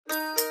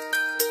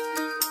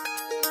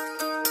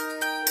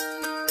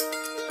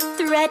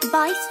thread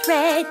by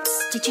thread,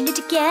 stitching it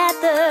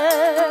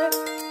together.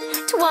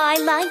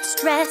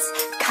 Twilight's dress,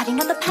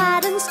 cutting out the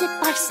pattern snip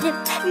by snip,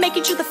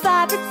 making sure the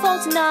fabric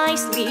falls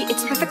nicely.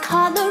 It's a perfect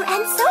color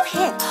and so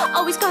hip.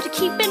 Always gotta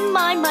keep in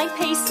mind my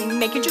pacing,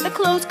 making sure the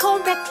clothes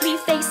correctly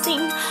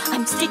facing.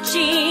 I'm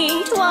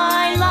stitching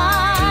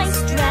Twilight's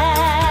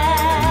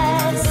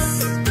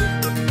dress.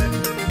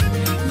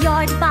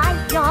 Yard by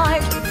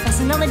yard,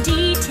 pressing on the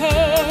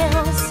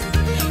details.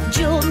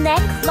 Jewel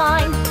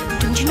neckline,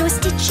 don't you know a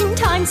stitch in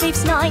time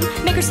saves 9?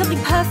 Make her something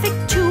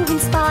perfect to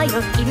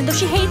inspire, even though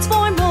she hates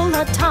formal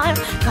attire.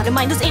 Gotta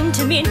mind those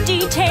intimate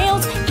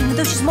details, even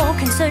though she's more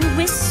concerned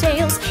with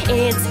sales.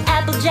 It's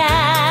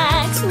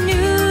Applejack's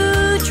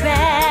new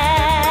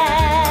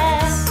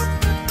dress.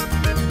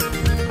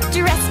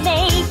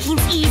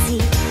 Dressmaking's easy,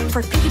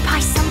 for Pinkie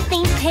Pie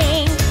something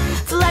pink,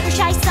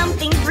 Fluttershy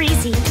something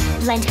breezy,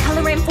 blend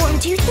color and form.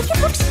 Do you think it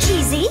looks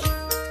cheesy?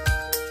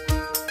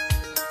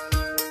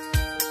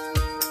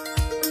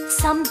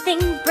 Something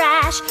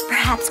brash,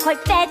 perhaps quite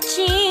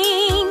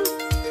fetching.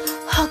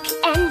 Hook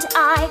and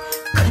eye,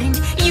 couldn't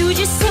you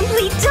just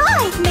simply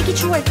dive? Making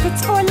sure it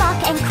fits for lock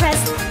and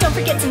crest. Don't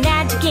forget to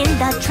magic in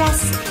the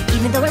dress,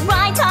 even though it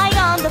rides tight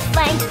on the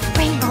flank.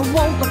 Rainbow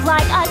won't look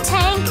like a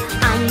tank.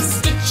 I'm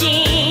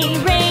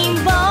stitching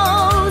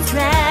Rainbow's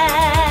dress.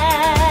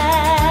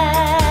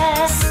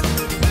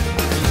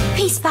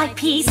 Piece by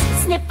piece,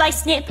 snip by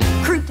snip,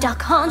 croup,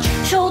 duck, haunch,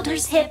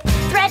 shoulders, hip,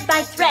 thread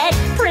by thread,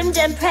 primmed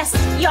and pressed,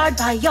 yard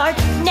by yard,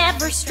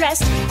 never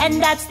stressed.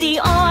 And that's the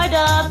art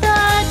of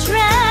the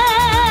dress.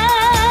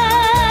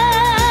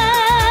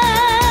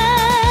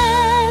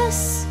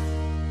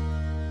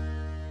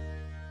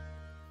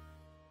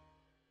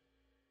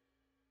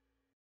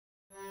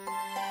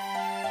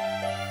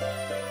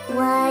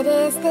 What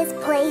is this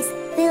place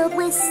filled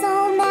with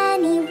so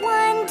many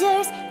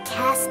wonders,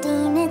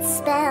 casting its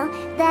spell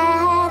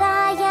that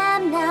I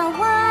am now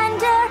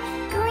under?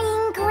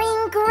 Green,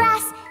 green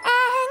grass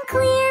and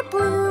clear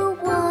blue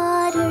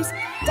waters,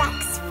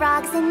 ducks,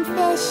 frogs and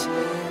fish,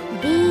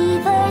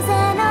 beavers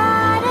and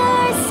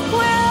otters,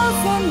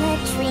 squirrels in the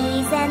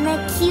trees and the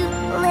cute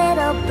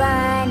little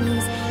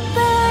bunnies,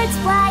 birds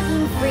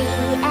flying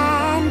free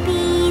and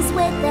bees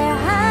with their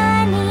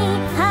honey,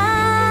 honey.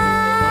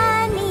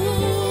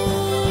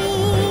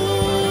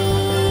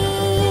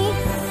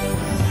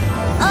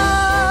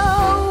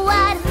 Oh,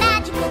 what a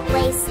magical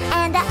place,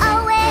 and I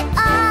owe it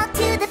all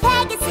to the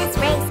Pegasus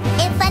race.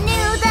 If I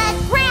knew the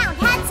ground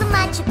had so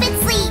much up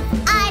its sleeve,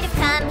 I'd have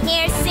come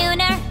here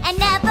sooner and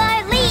never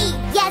leave.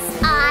 Yes,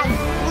 I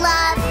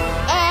love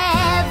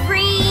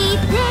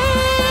everything.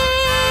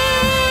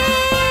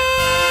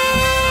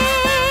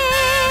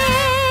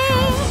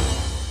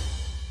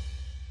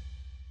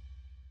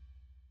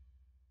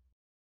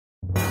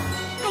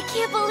 I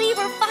can't believe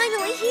we're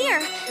finally here.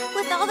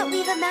 With all that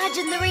we've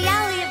imagined, the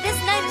reality of this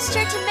night is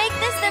sure to make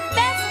this the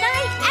best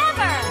night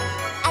ever.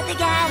 At the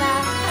gala,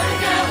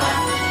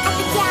 At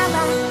the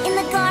gala, in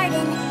the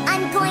garden,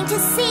 I'm going to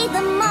see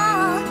them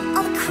all.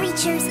 All the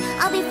creatures,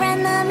 I'll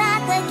befriend them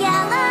at the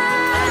gala.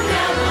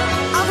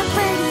 All the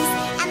birdies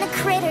and the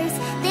critters,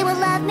 they will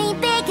love me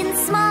big and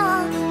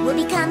small. We'll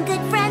become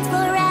good friends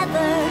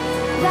forever,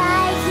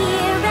 right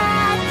here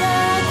at the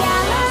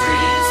gala.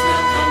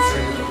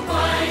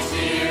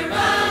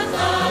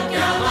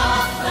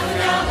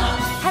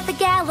 At the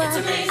gala,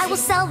 I will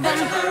sell them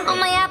all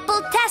my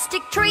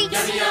apple-tastic treats.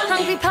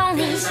 Hungry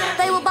ponies,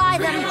 they will buy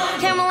them.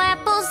 Caramel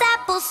apples,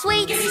 apple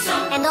sweets.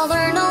 And I'll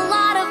earn a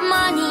lot of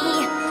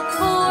money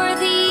for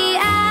the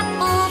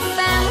apple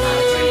family.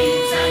 Our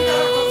dreams and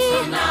our hopes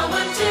from now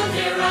until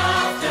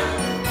hereafter,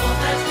 all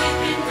that we've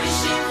been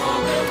wishing for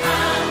will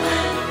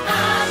happen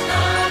at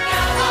the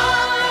gala.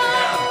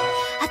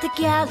 at the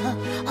gala,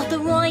 all the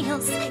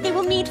royals, they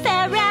will meet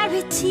fair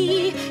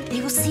rarity.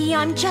 They will see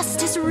I'm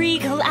just as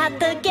regal at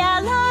the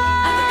gala.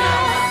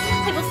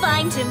 They will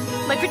find him,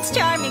 my Prince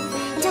Charming,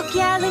 and how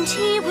gallant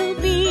he will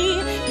be.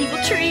 He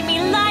will treat me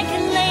like a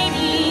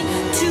lady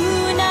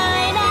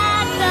tonight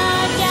at the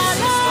gala.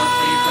 This is what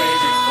we've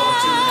waited for,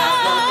 to have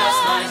the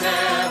best night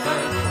ever.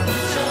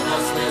 Each of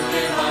us will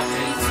live our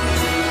dreams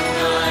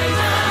tonight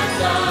at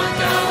the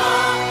gala.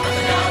 At the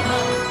gala.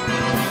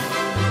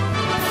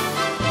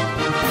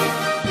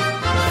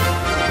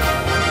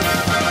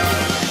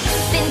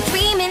 Been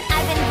dreaming,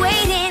 I've been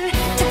waiting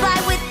to fly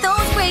with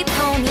those great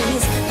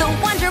ponies. The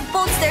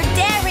Wonderbolts, their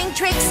daring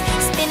tricks,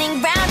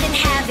 spinning round and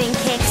having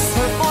kicks.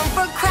 Perform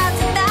for crowds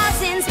of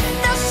thousands,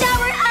 they'll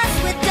shower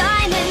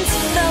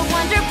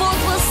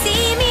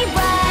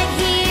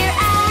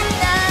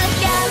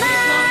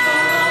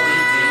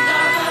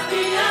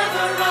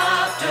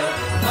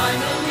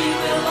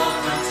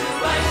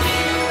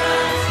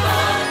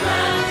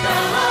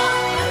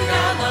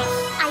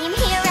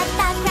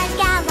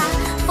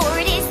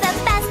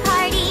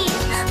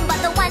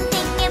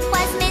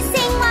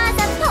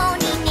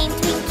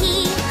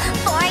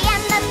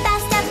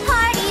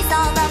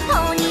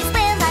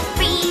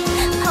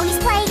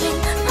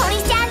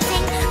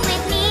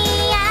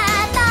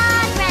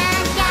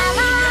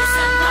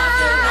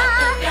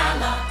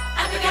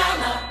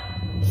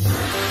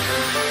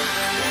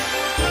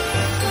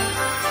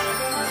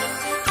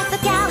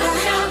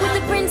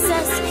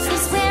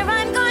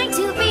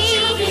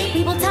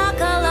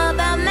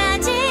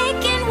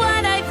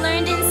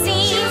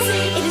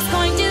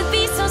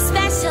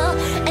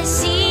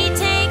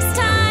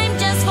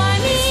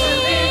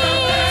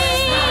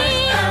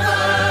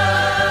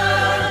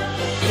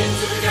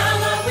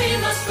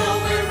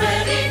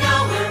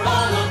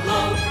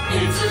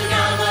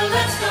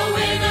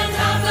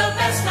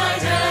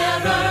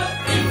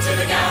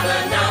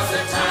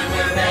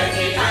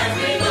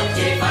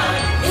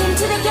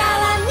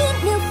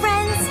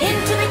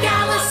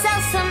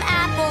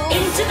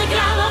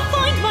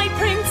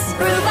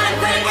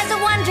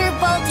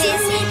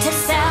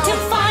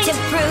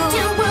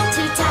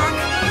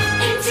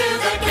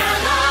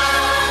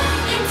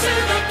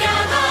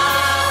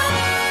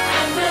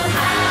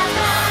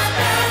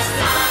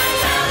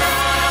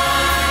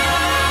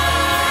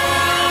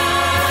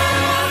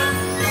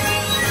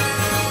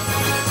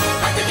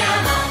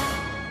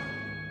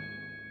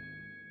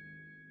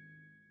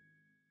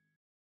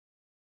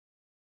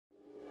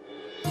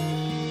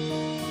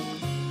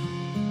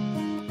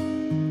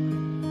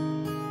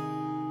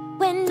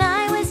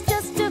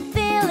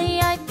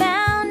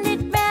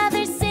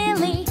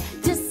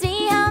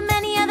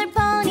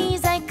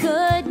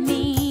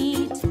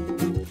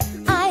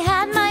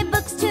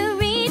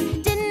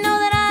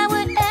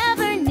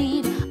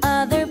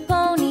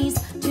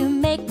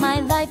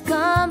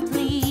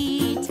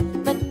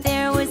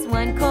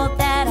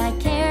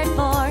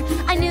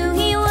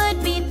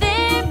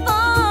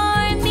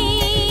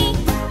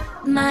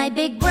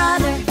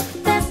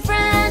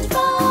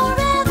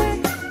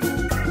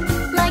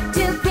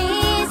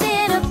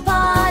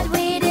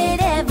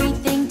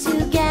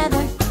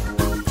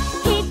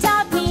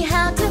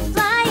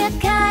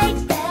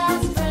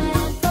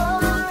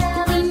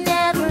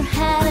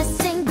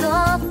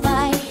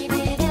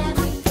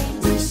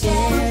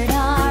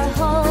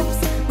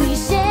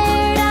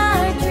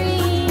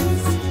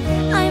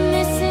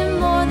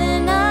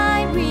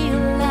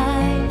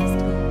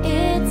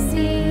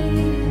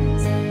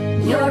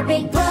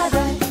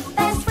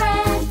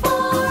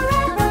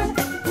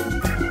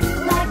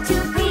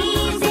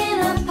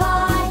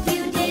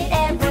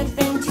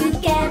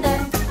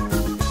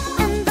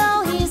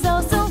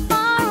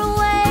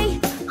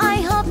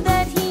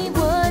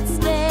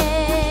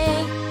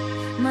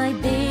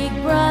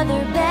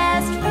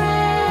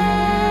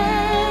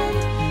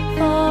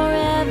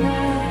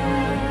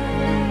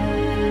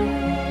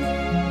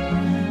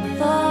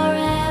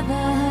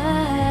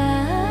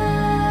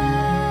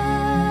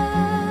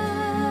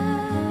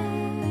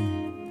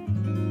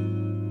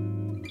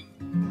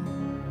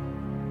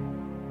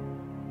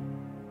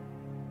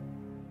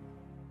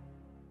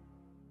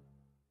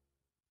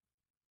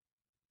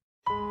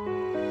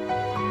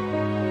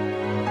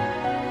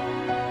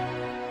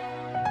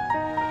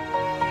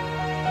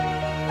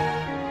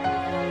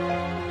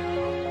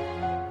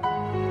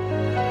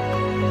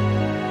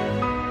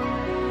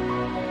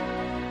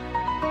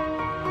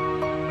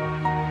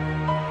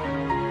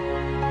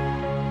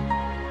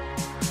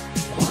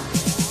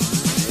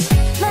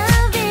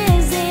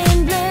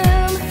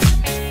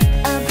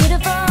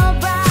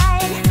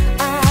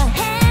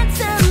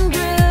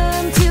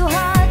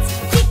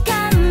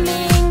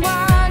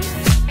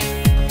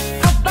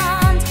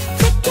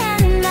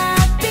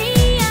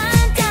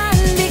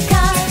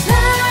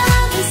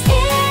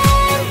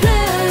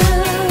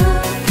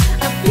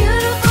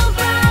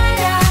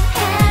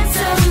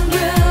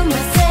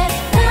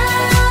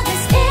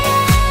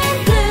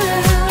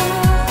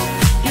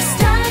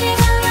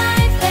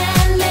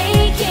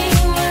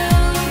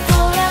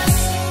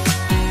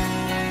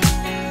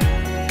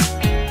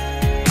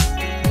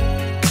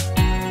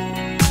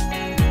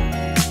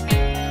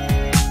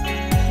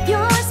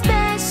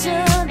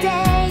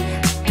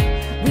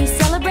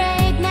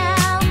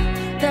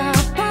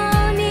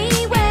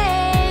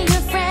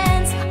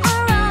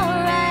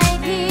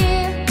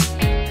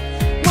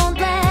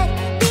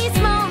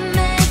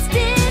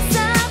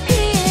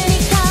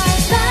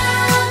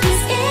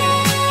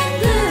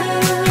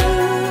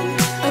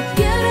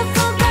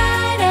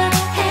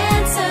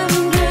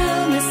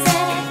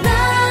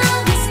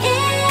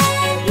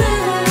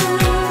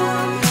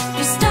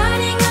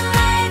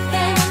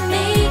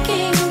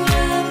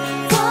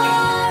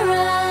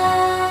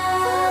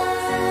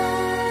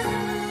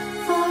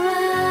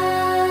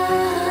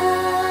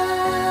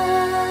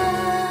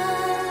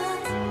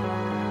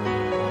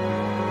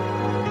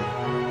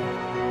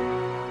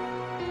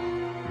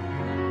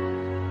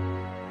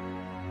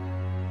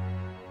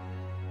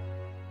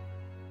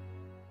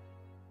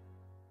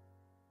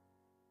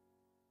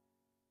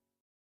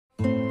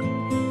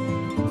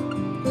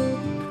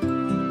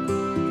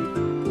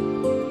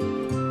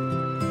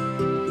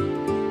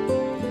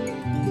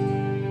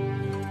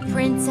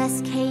Princess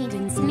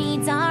Cadence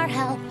needs our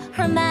help.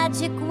 Her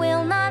magic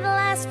will not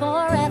last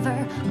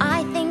forever.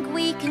 I think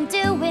we can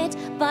do it,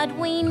 but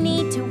we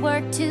need to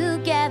work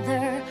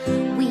together.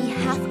 We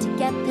have to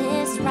get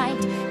this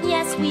right.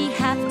 Yes, we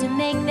have to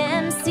make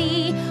them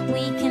see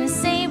we can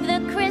save the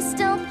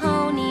crystal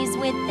ponies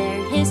with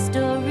their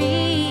history.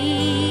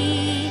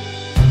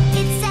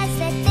 It says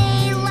that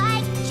they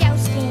like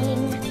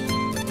jousting.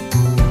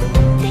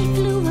 They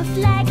flew a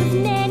flag of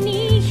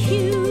many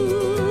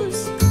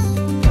hues,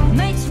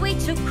 made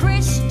sweets of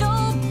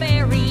crystal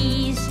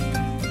berries.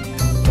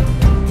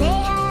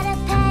 They had a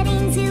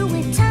petting zoo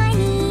with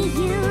tiny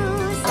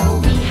ewes. Oh,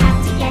 we have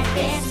to get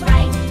this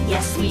right.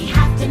 Yes, we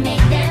have to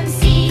make them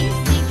see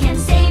we can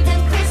save the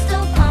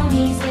crystal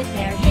ponies with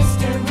their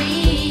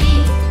history.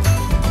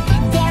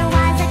 There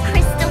was a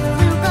crystal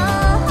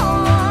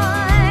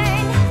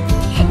flugelhorn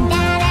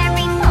that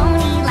every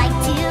pony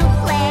liked to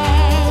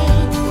play.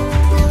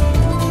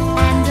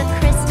 And a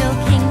crystal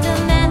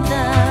kingdom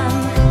anthem.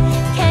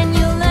 Can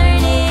you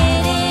learn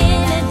it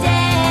in a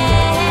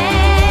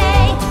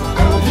day?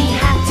 Oh, we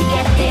have to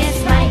get this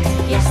right.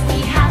 Yes, we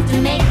have to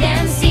make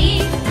them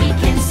see we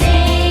can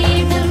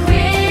save the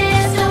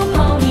crystal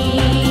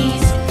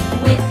ponies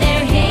with their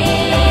history.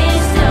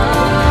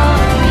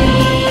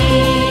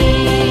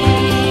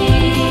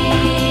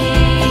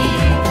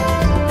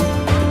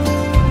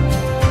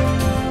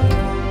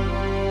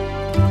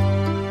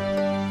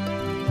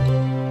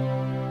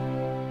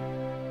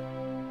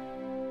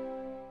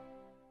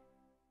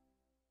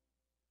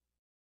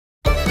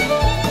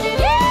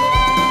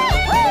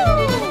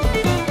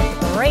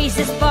 Raise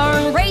this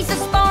barn, raise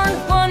this barn.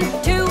 1,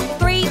 2,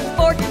 3,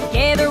 4.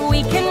 Together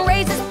we can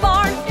raise this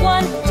barn.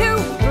 1, 2,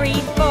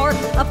 3, 4.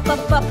 Up,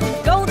 up, up,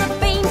 go the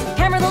beams.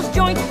 Hammer those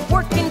joints,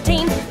 working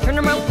team. Turn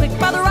around quick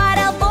by the right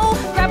elbow.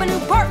 Grab a new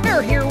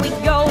partner, here we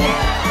go.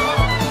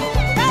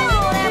 Come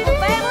on, Apple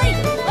family,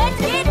 let's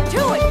get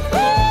to it.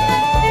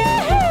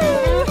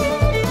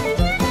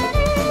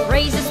 Woo-hoo!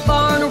 Raise this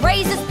barn,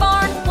 raise this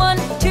barn. 1,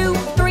 2,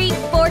 3,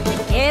 4.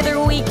 Together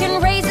we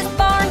can raise this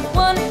barn.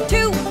 1,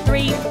 2,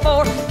 3,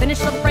 4. Finish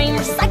the frame,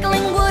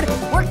 recycling wood.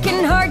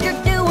 Working hard, you're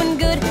doing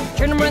good.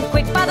 Turn them around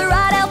quick by the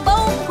right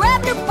elbow.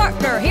 Grab your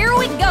partner, here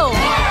we go.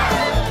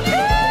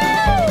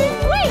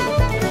 Woo-wee!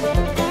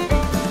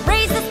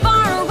 Raise this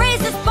barn, raise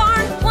this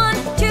barn. 1,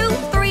 2,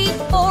 3,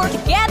 4.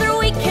 Together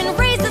we can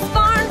raise this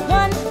barn.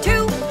 1,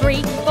 2,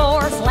 3,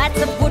 4.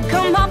 Slats of wood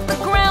come off the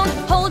ground.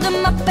 Hold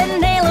them up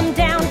and nail them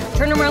down.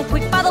 Turn around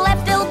quick by the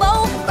left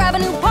elbow. Grab a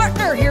new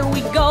partner, here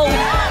we go.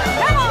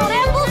 Come on,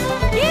 apples,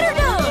 get her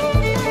done.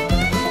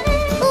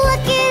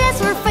 Look at us,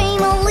 we're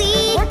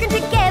family. Working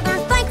together,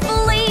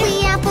 thankfully.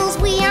 We apples,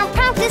 we are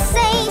proud to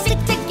say, stick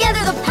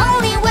together the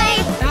pony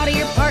way. Out of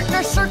your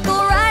partner, circle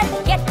right.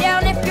 Get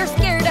down if you're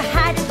scared to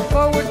hide.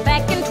 Forward,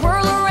 back, and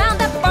twirl around.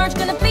 That barn's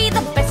gonna be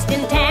the best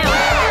in town.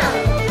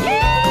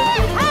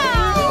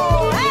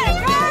 Yee-haw! Atta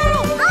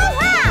girl! All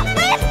right,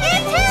 let's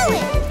get to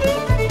it.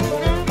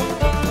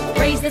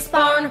 Raise this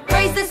barn,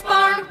 raise this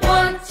barn.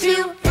 1,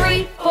 2,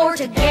 3, 4.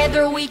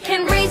 Together we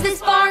can raise this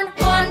barn.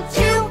 1,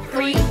 2,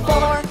 3,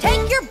 4.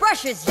 Take your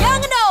brushes,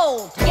 young and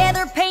old.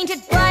 Together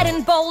painted bright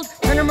and bold.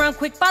 Turn them around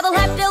quick by the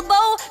left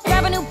elbow.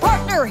 Grab a new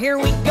partner, here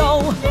we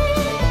go.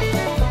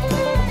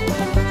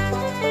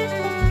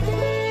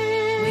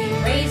 We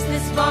raised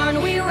this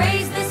barn, we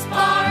raised this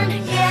barn.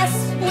 Yes,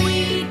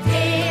 we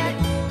did.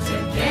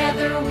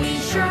 Together we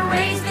sure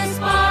raised this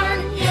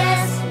barn.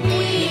 Yes,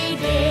 we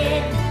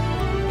did.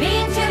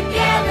 Being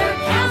together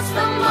counts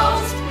the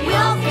most. We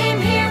all came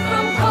here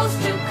from coast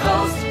to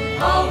coast.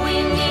 All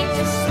we need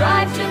to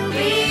strive to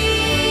be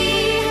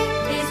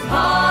is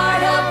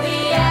part of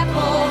the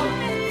apple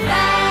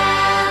family.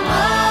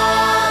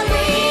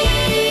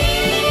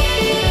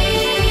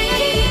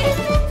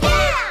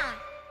 Yeah!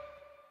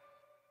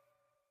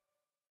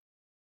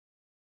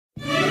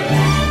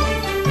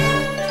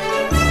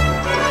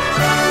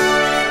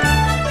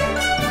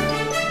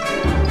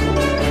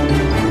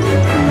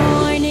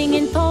 Morning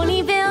in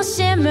Ponyville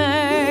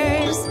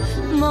shimmers.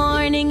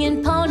 Morning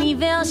in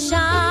Ponyville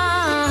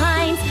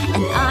shines.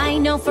 And I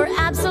know for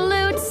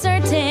absolute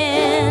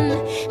certain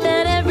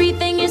that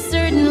everything is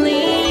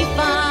certainly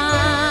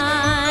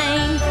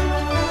fine.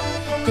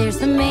 There's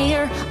the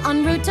mayor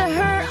en route to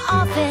her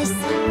office.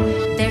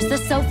 There's the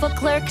sofa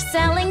clerk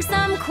selling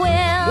some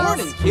quills.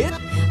 Morning, kid.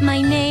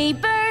 My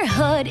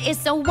neighborhood is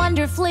so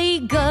wonderfully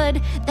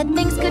good that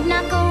things could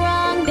not go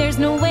wrong. There's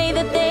no way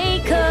that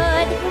they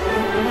could.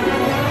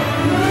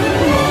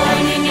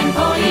 Morning in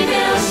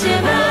Ponyville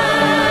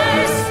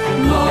shivers.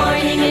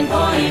 Morning in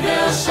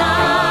Ponyville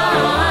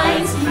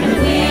shines. And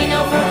we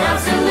know for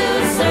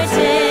absolute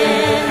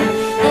certain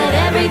that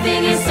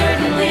everything is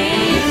certainly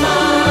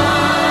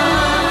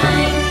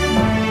fine.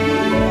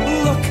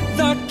 Look,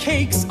 the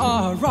cakes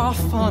are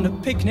off on a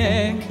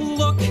picnic.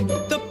 Look,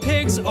 the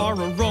pigs are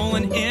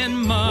a-rolling in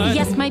mud.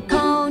 Yes, my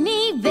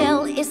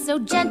Ponyville is so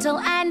gentle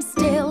and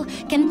still.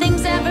 Can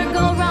things ever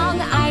go wrong?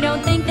 I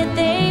don't think that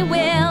they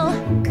will.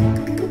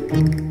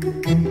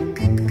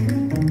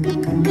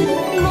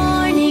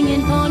 Morning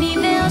in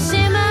Ponyville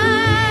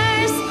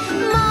shimmers.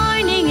 Morning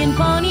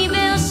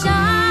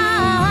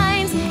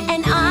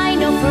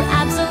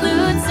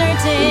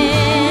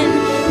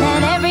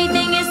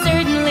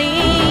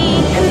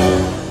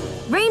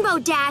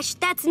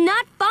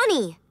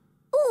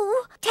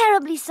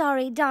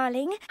sorry,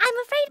 darling. I'm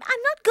afraid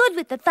I'm not good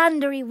with the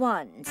thundery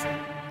ones.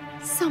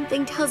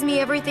 Something tells me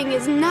everything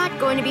is not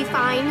going to be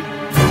fine.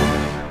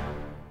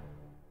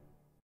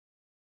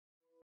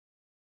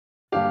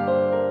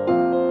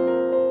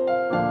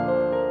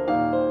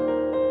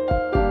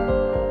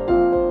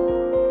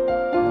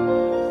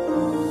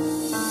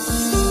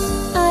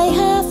 I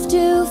have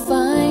to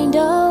find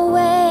a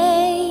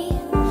way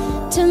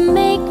to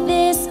make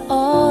this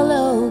all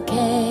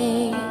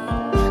okay.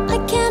 I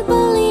can't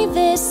believe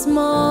this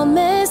small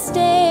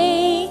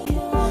mistake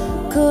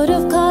could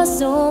have caused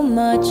so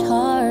much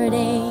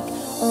heartache.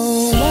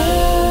 Oh,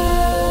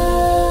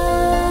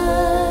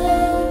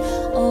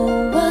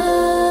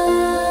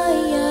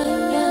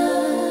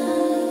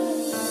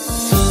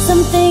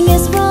 something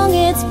is wrong,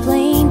 it's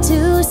plain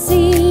to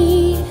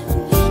see.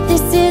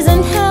 This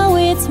isn't how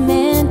it's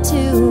meant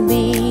to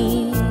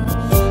be.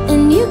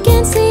 And you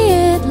can see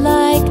it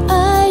like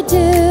I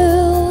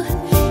do.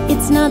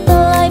 It's not the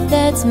life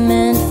that's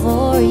meant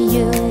for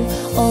you.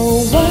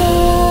 Oh,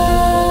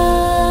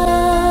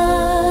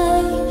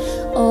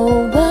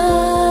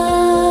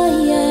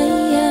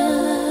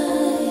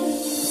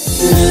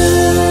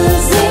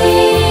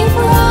 losing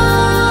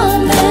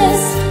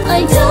promise, I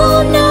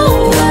don't know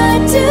what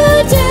to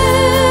do.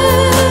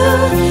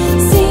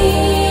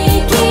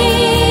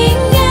 Seeking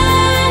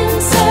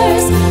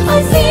answers, I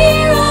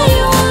fear I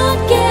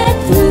won't get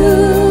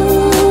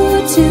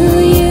through to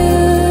you.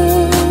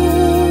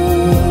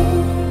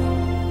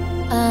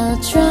 I'll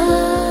try,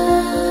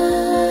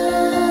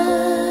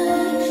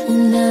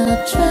 and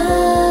I'll try,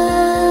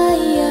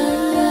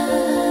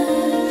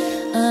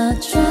 I'll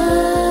try,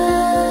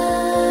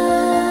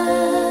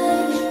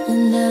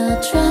 and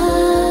I'll try.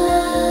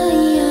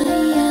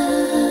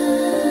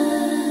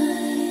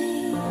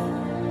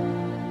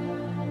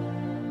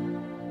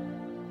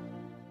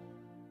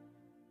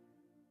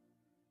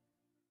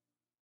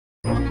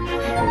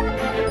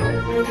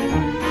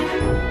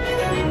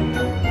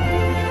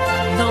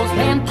 Those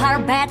vampire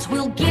bats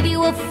will give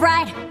you a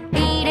fright,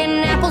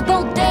 eating apples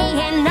both day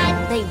and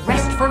night. They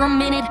rest for a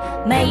minute,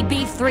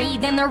 maybe 3,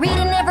 then they're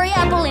eating every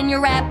apple in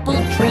your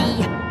apple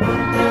tree.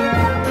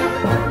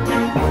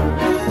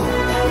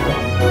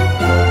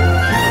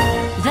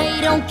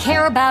 They don't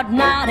care about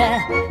nada,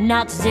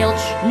 not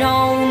zilch,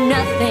 no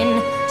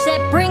nothing,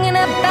 except bringing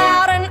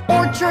about an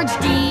orchard's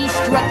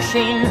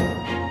destruction.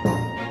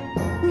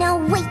 Now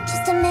wait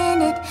just a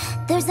minute,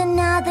 there's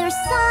another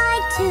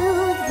side to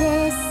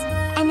this.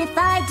 And if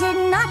I did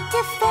not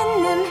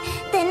defend them,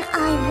 then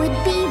I would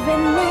be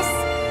remiss.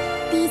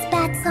 These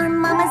bats are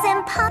mamas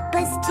and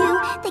papas too.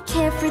 They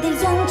care for their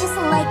young just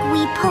like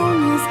we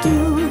ponies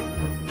do.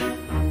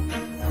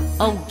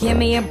 Oh, give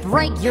me a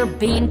break, you're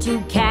being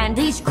too kind.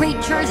 These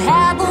creatures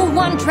have a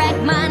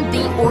one-track mind.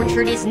 The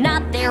orchard is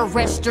not their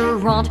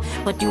restaurant.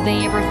 But do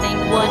they ever think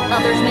what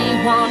others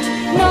may want?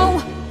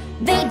 No,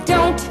 they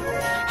don't,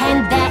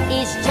 and that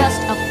is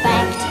just a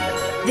fact.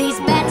 These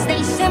bats,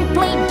 they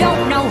simply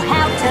don't know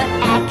how to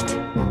act.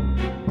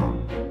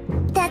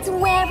 That's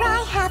where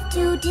I have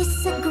to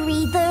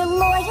disagree. They're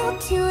loyal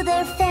to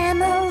their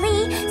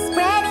family,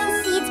 spreading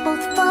seeds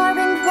both far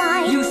and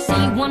wide. You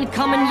see one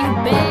coming, you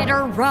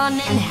better run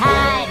and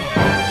hide.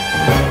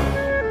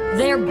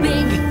 They're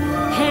big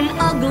and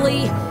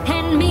ugly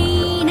and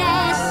mean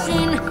as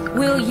sin.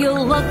 Will you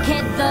look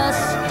at the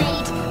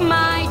state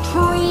my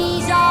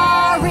trees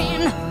are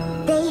in?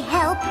 They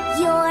help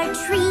your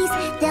trees,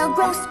 they'll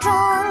grow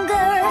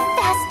stronger,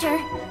 faster.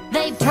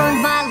 They've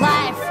turned my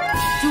life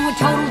to a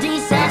total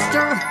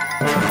disaster.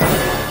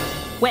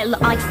 Well,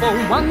 I for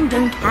one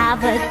don't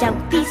have a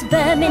doubt. These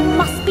vermin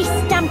must be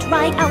stamped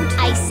right out.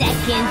 I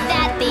second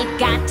that, they've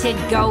got to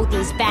go.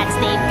 These bats,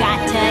 they've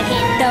got to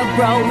hit the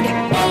road.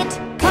 It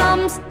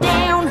comes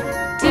down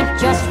to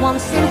just one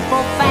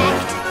simple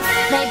fact.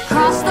 They've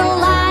crossed the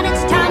line,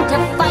 it's time to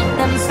fight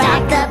them back.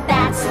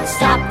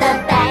 Stop the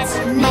bats,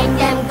 make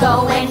them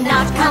go and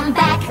not come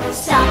back.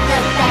 Stop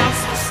the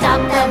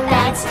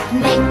bats,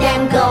 make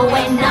them go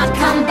and not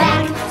come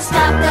back.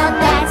 Stop the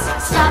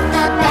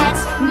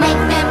bats, make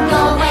them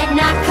go and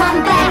not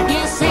come back.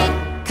 Yes, it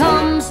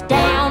comes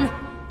down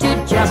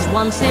to just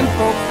one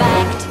simple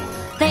fact.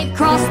 They've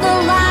crossed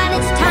the line,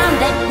 it's time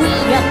that we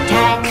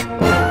attack.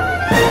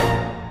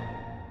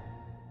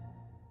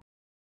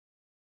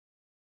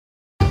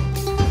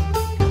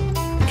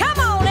 Come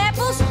on,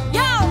 apples,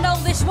 y'all know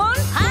this one.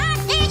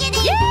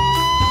 Yeah!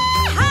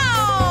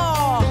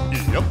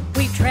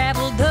 We've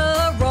traveled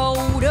the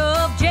road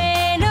of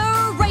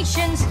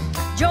generations,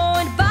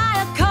 joined by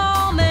a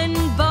common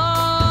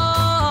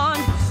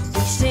bond.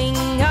 We sing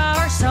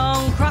our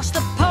song across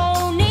the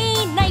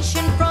pony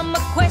nation, from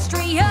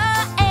Equestria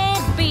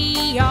and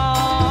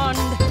beyond.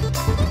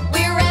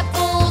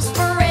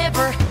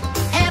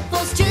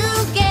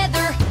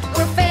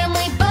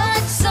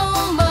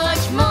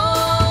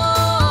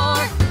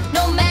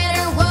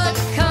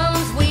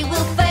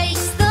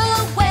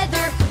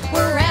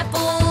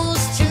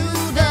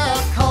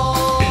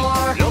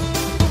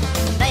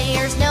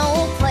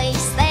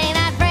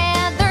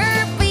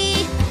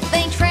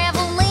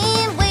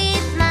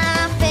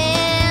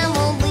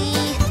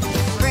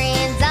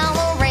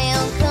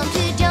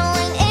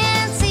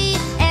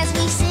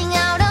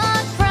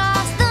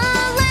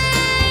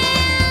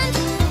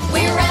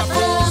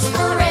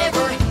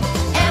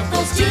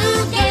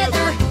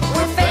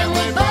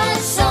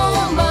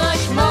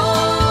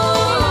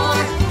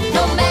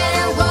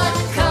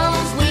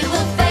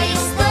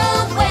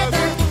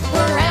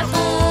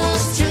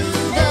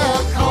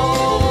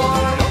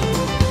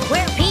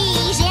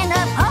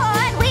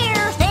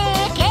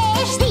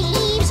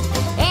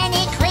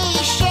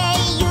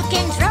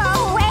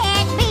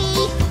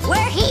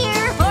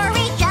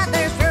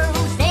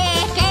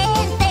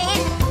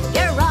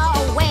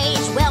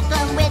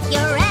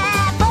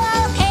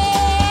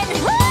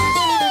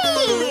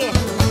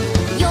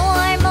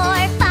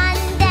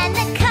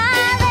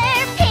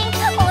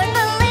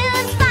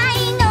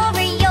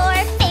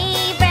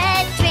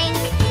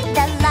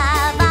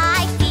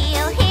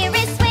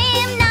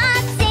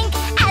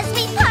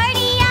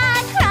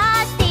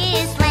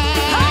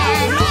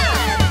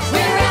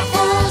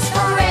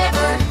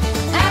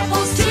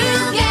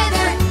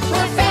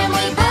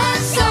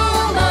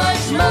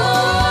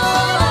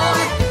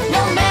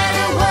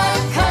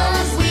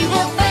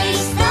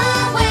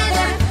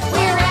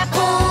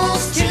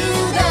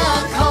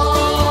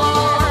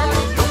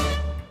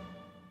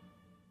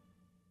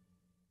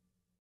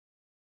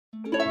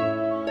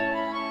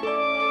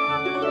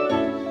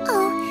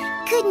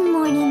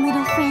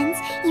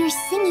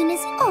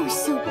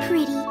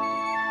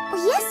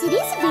 Yes, it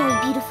is a very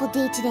beautiful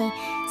day today.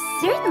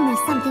 Certainly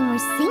something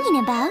worth singing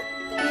about.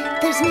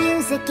 There's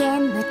music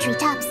in the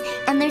treetops,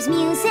 and there's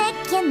music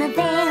in the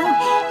vale,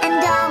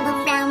 and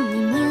all around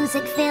me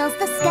music fills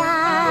the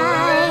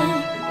sky.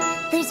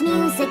 There's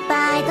music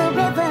by the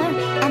river,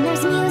 and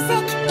there's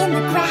music in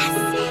the grass,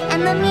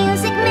 and the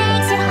music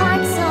makes your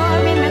heart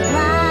soar in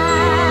reply.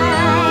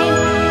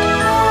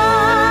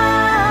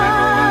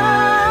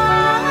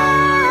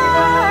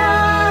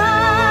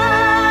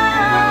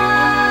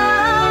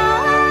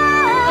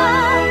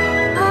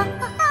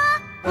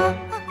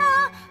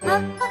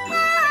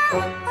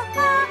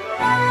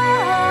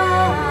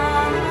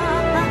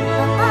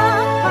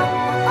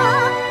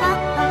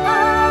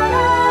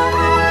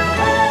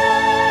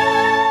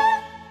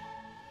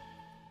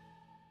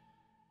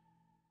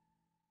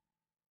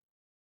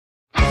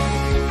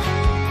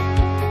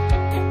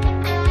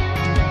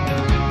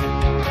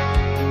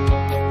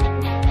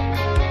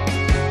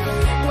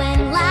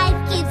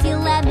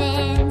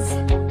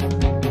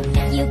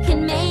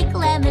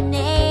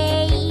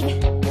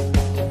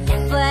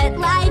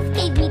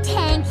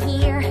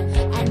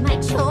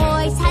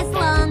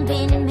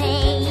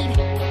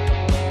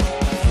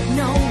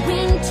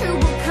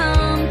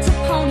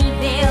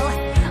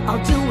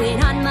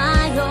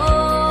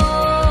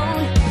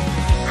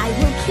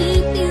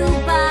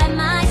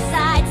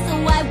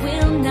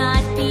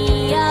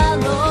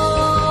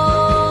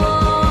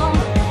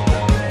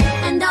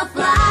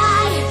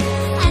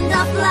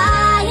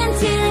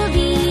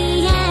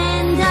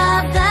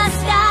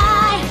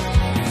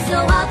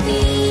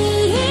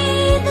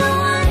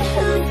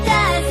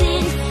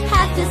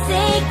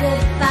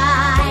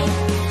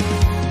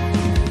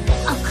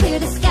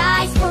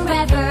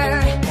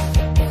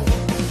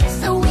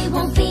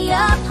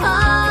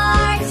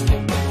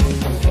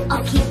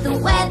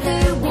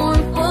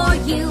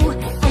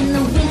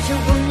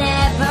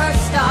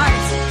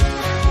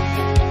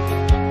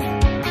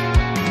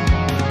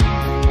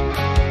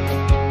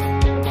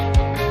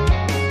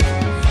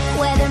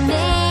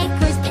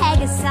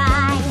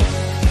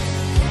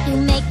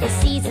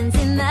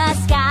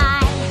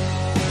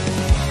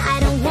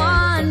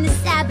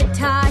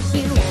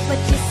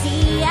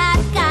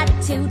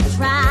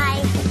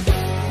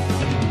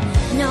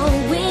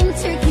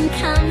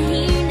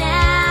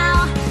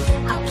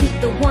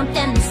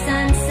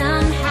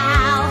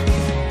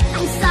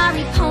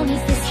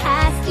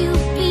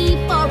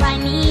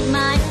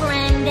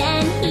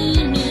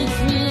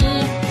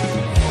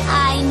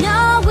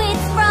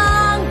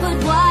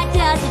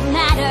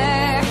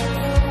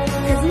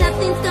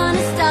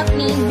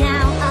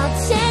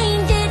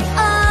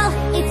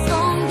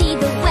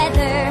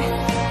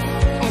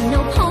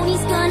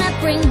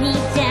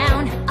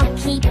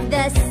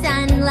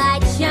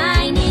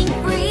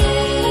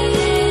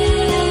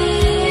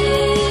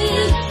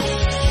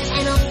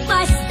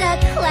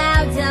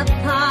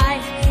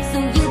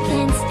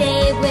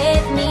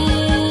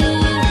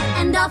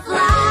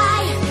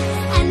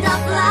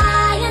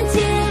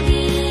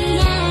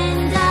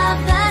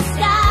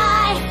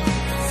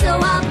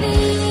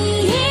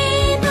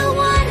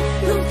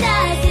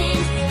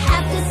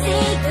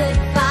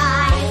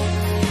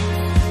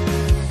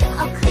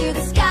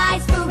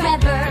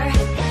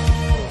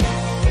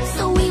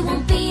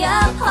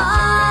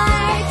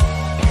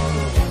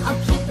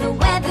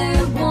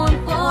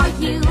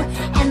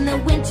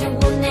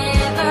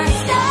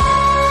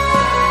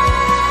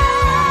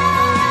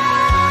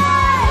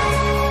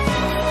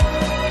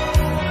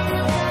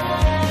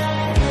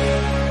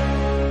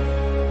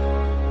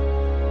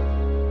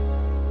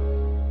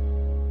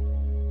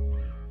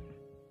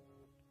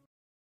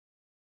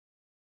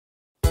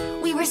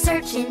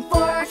 Searching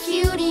for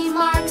cutie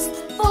marks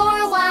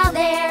for a while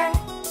there,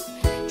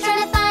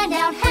 trying to find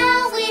out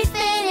how we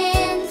fit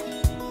in.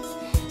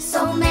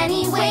 So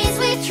many ways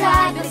we've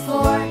tried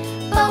before,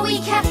 but we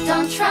kept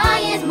on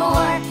trying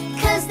more,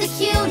 'cause the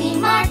cutie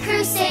mark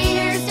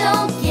crusaders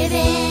don't give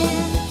in.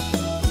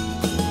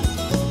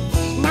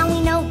 Now we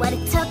know what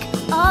it took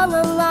all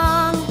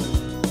along,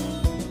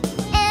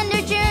 and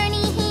our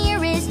journey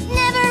here is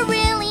never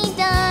really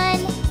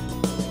done.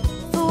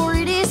 For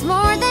it is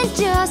more than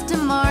just a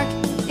mark,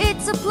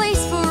 it's a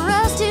place for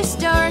us to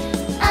start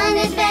an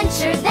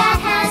adventure that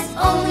has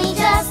only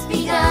just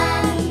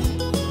begun.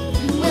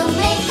 We'll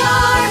make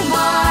our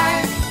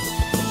mark,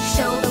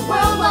 show the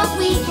world what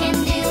we can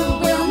do.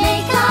 We'll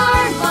make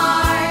our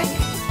mark,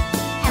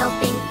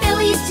 helping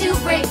Phillies to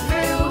break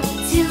through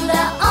to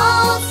the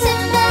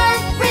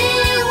ultimate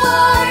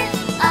reward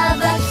of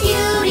a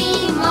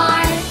cutie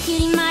mark.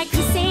 Cutie mark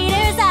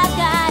crusaders, I've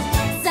got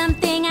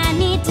something I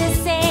need to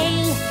say.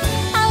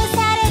 I was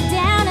headed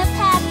down a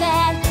path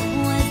that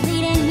was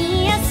leading me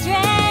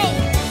astray,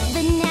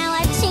 but now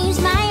I've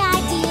changed my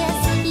ideas.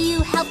 You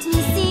helped me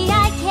see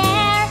I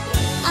care.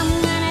 I'm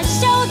gonna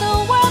show the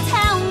world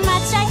how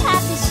much I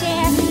have to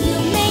share. You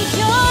made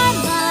your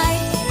mark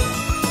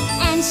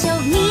and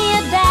showed me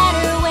a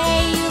better way.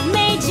 You've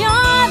made your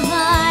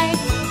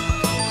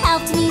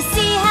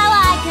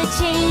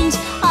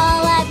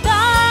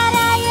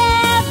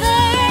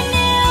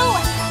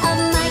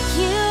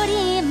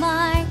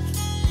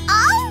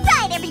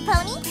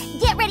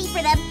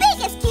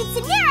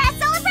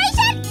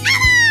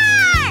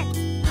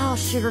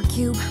Sugar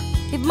Cube.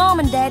 If Mom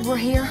and Dad were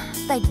here,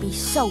 they'd be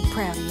so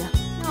proud of you.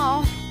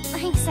 Oh,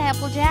 thanks,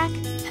 Applejack.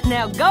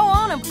 Now go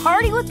on and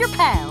party with your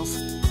pals.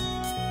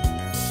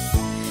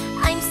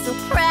 I'm so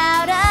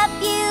proud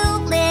of you,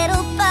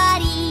 little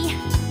buddy.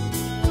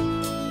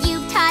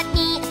 You've taught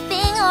me a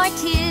thing or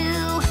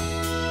two.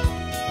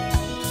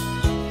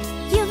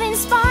 You've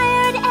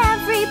inspired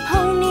every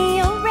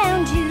pony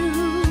around you,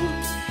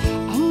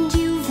 and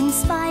you've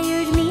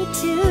inspired me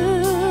too.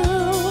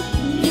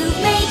 You've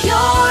made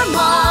your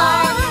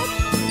mark,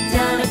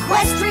 done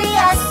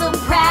Equestria so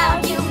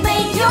proud. You've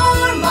made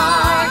your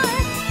mark,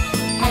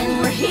 and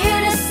we're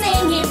here to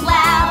sing it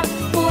loud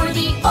for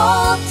the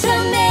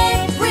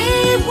ultimate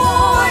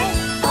reward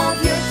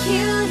of your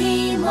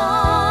cutie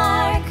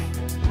mark.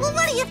 Well,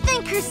 what do you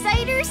think,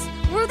 Crusaders?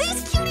 Were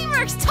these cutie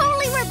marks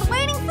totally worth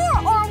waiting for,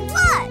 or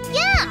what?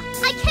 Yeah,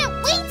 I can't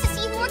wait to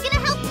see who we're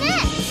gonna help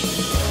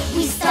next.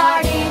 We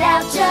started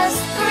out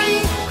just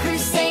 3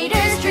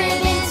 Crusaders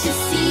driven to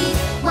see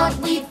what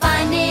we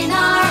find in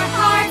our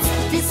hearts,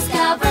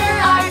 discover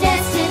our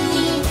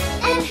destiny.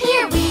 And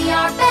here we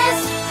are,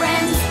 best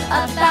friends,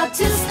 about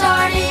to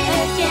start it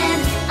again.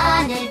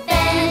 An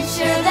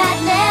adventure that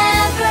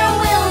never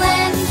will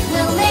end.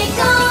 We'll make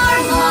our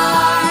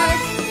mark,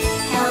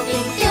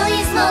 helping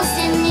Phillies most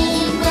in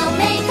need. We'll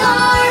make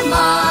our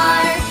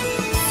mark,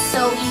 so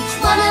each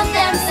one of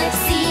them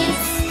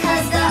succeeds.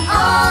 'Cause the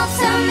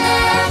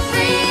ultimate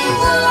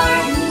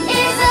reward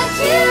is a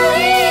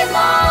cutie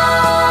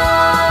mark.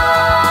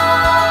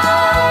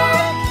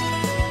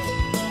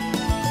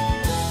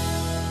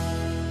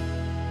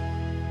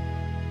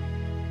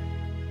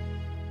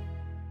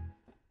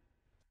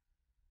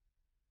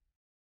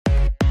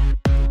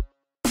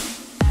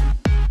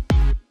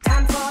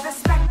 Time for the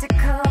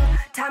spectacle,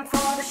 time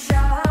for the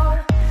show.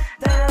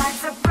 The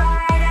lights are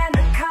bright and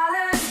the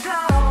colors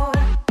glow.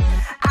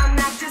 I'm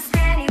not just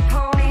any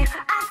pony,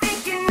 I think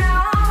you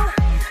know.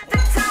 The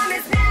time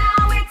is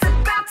now, it's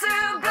about to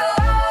go.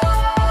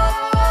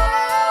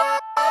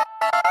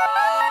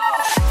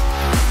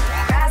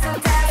 Razzle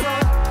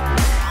dazzle,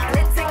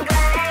 glitz and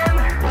glam,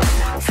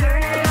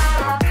 turn it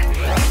all up,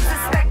 it's a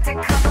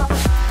spectacle.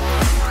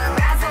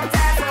 Razzle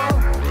dazzle,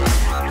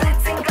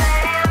 glitz and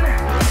glam,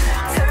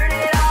 turn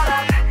it all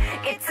up,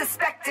 it's a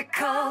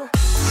spectacle.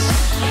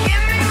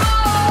 Give me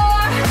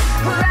more,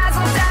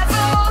 razzle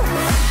dazzle,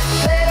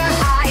 glitter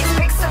eyes,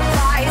 big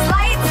surprise,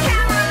 lights,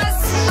 cameras,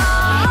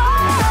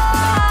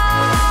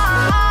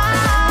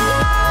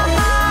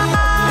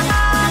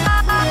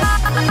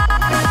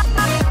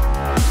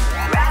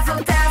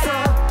 razzle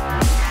dazzle,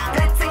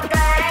 glitz and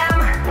glam,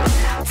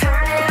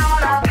 turn it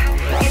all up,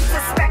 it's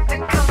a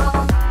spectacle.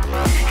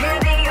 Hear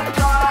the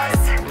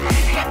applause,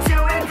 here to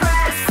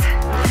impress,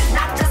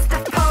 not just a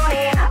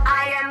pony,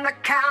 I am the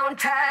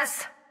countess.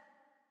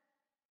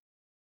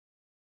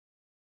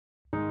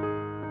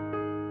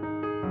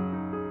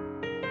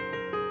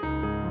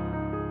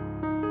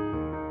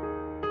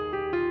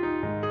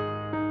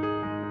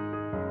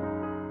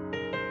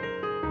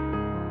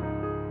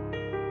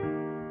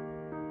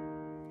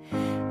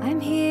 I'm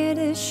here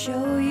to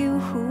show you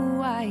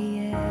who I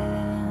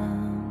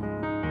am.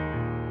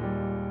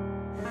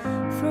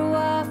 Throw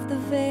off the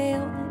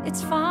veil,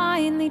 it's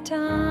finally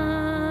time.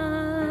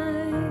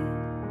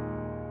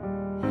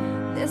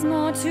 There's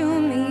more to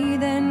me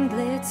than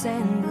glitz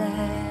and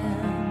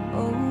glam.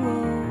 Oh,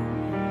 oh.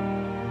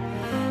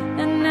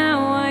 And now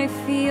I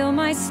feel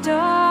my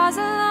stars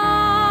align.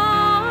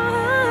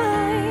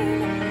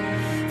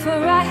 For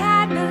I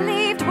had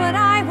believed what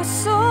I was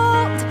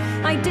sold.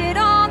 I did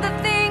all the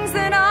things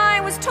that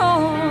I was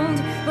told.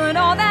 But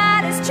all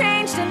that has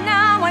changed and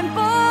now I'm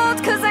bold.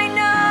 'Cause I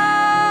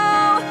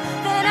know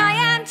that I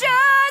am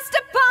just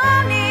a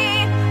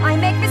pony. I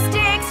make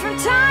mistakes from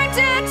time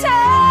to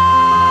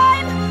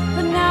time.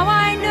 But now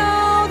I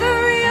know the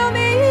real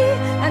me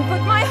and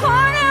put my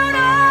heart out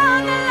on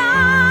the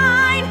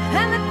line.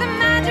 And let the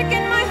magic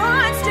in my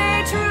heart stay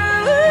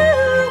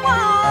true.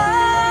 Whoa.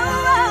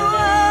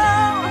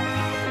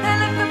 And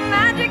let the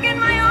magic in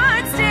my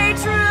heart stay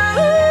true.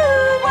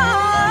 Whoa.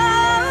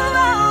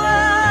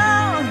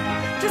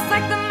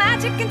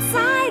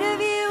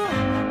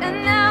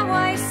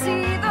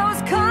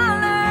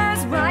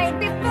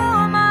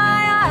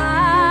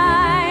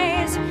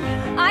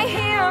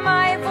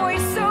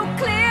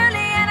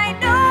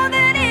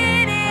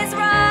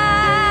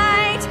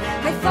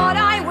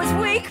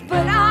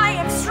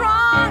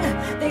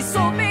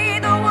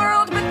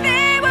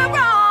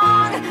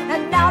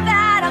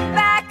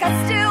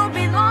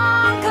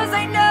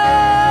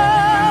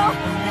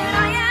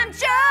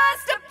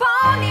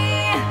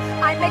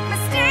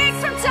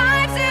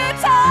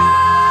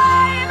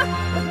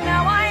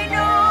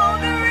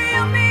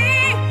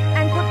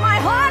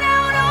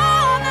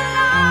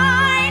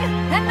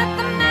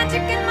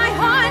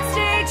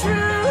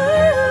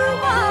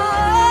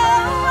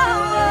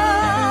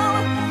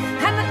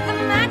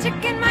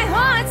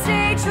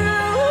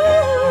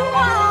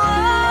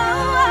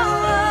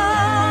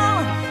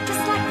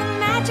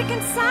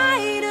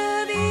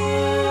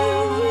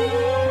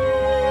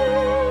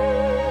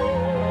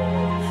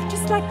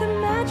 like the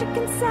magic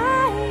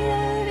inside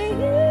of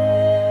you.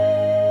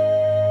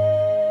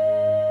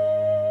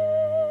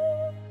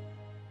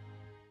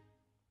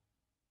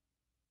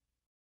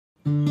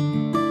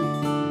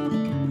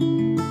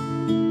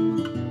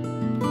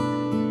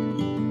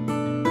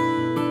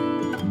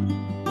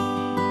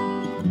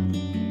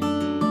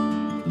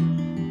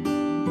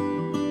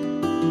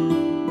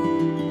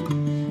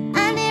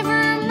 I never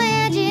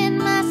imagined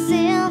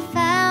myself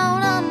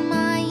out on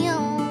my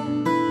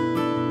own,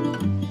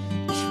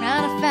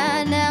 trying to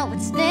find out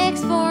what's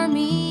next for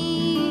me.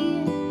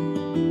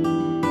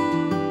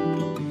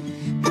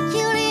 The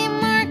cutie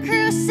mark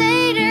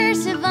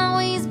crusaders have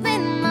always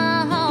been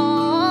my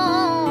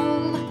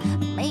home.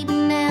 Maybe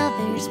now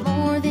there's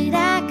more that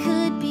I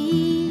could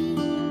be.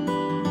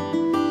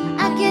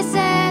 I guess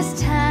as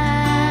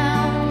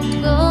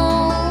time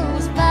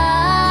goes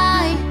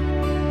by,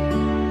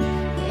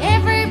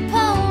 every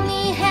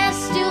pony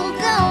has to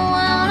go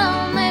out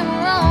on their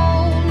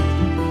own.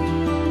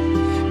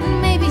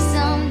 Maybe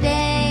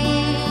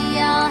someday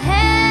I'll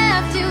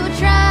have to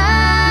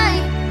try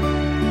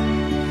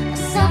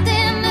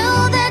something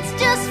new that's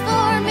just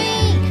for me.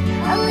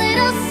 A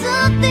little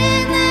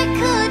something that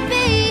could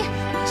be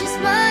just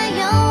my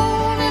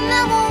own, and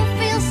I won't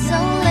feel so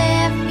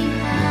left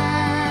behind.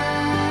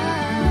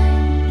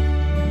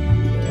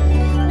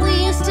 We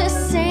used to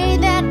say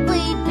that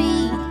we'd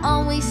be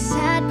always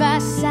side by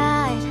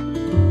side.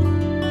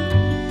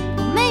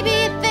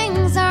 Maybe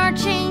things are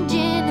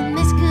changing and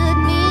this could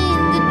mean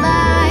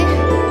goodbye.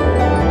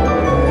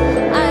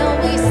 I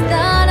always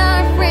thought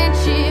our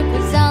friendship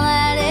was all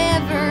I'd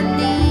ever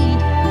need.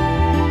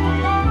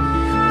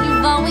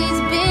 We've always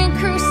been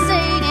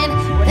crusading.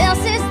 What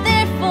else is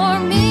there for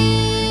me?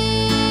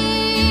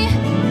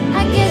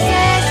 I guess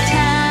as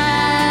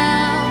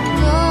time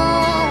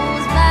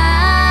goes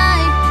by,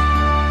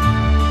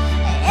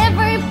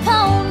 every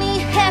pony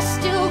has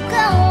to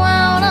go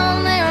out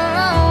on their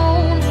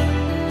own.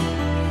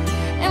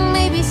 And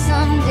maybe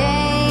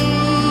someday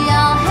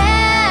I'll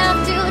have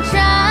to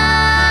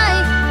try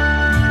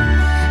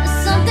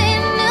something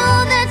new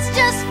that's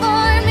just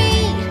for me.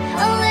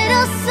 A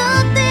little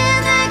something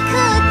that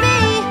could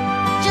be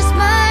just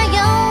my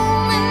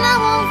own, and I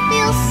won't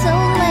feel so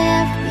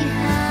left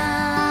behind.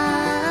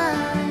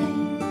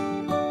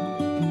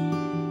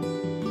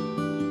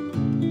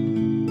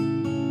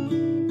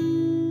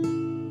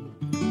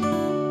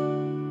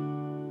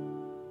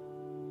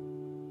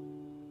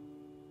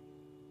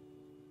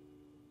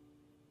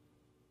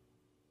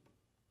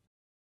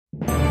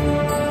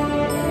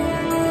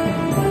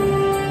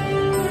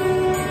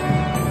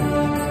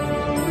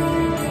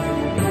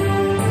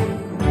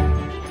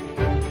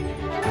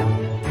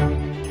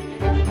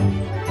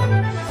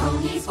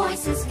 Ponies'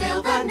 voices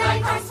fill the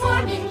night. Our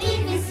swarming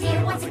Eve is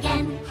here once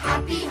again.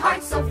 Happy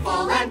hearts so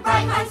full and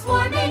bright. Our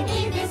swarming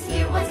Eve is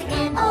here once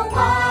again. Oh,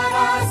 what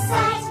a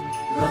sight!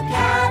 Look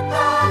at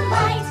the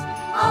light,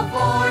 all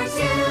for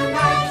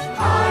tonight.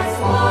 Our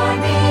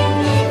swarming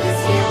Eve is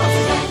here once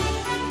again.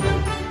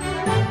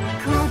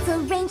 Clouds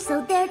arranged so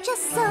they're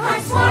just so.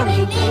 Our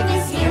swarming Eve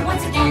is here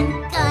once again.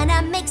 Gonna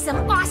make some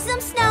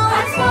awesome snow.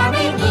 Our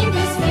swarming Eve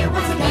is here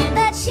once again.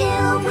 The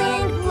chill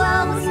wind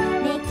blows,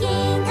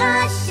 making a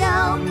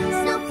show.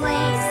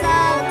 Snowflakes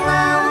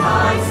aglow.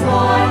 Our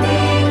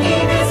swarming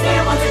Eve is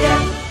here once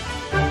again.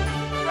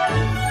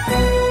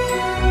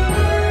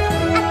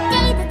 A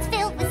day that's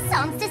filled with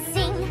songs to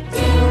sing.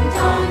 Ding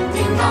dong,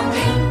 ding dong,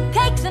 ding.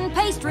 Cakes and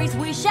pastries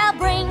we shall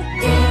bring.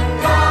 Ding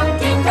dong,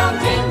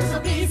 ding. So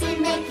busy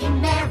making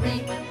merry,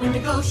 when to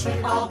go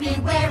should all be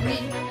wary.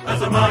 As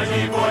the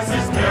mighty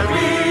voices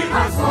carry,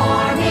 Our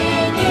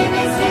swarming Eve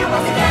is here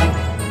once again.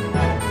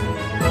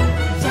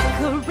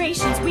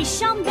 Decorations we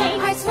shall make.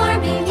 Our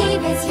swarming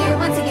Eve is here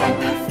once again.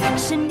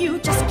 Perfection you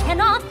just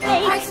cannot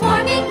fake. Our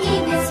swarming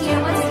Eve is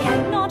here once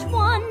again. Not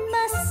one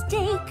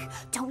mistake.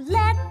 Don't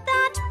let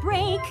that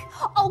break.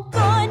 Oh,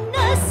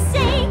 goodness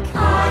sake.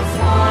 Our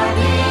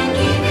swarming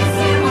Eve is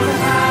here once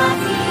again.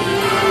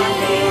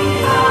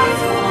 Our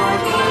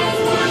swarming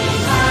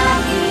Eve,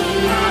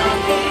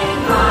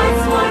 our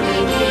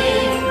swarming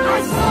Eve,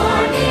 our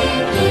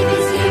swarming Eve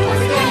is here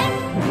once again.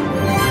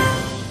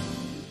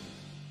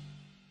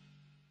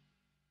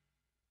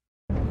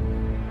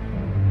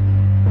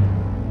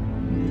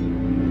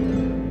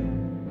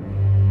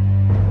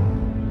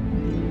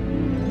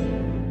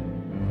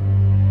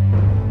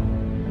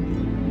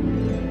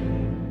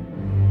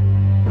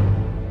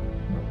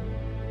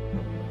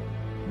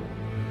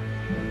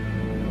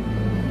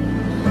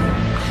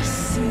 I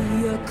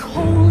see a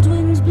cold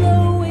wind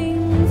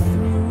blowing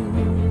through.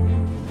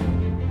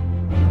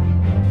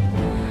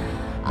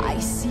 I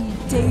see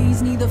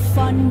days neither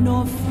fun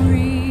nor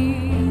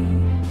free.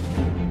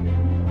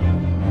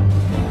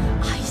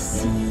 I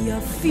see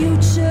a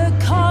future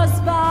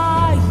caused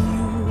by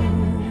you.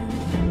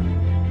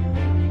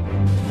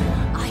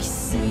 I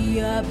see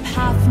a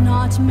path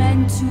not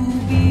meant to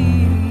be.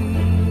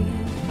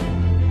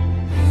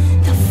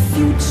 The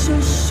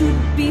future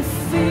should be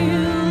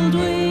filled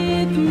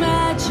with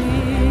magic,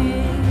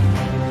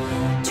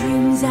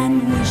 dreams and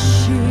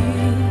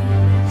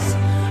wishes,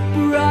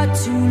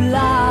 to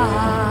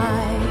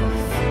life.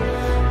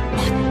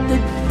 But the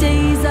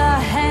days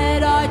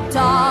ahead are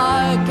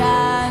dark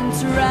and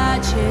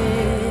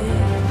tragic.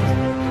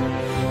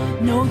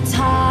 No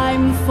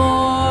time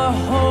for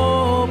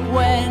hope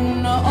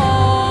when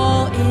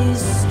all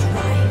is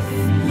strife.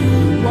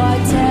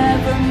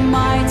 Whatever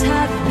might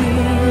have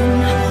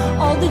been,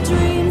 all the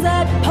dreams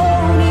that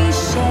ponies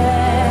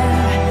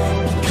share,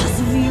 because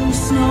of you,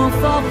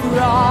 snowfall,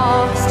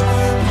 frost,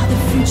 now the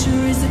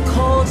future is a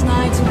cold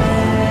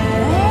nightmare.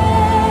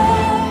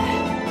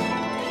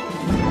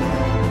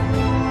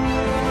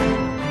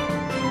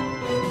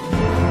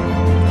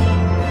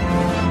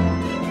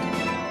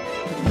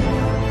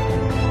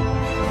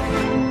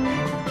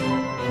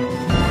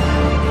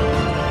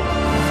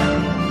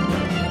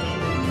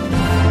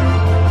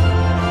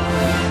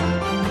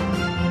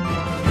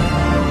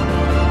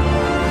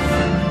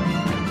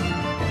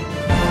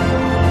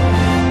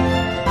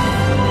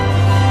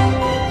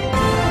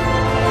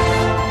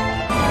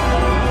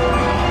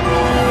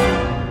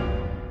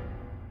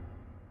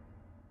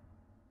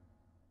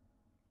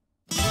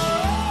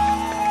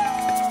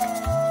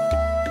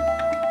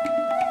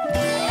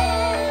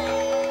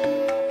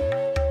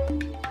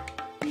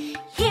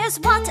 Here's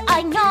what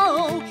I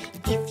know.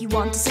 If you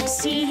want to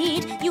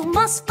succeed, you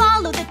must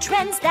follow the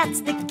trends,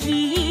 that's the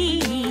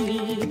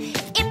key.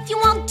 If you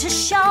want to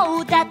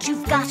show that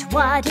you've got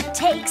what it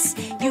takes,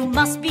 you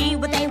must be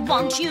what they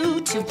want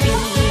you to be.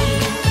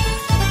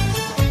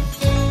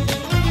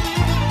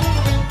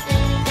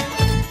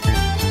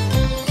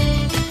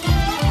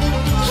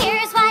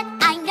 Here's what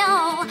I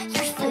know.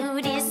 Your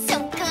food is so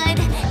good,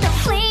 the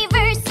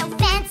flavor's so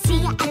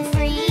fancy and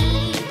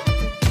free.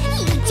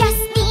 You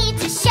just need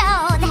to show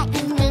that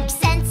unique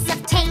sense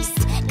of taste.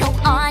 Go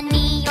on,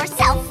 be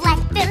yourself, let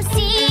them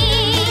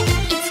see.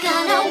 It's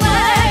gonna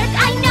work,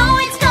 I know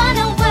it's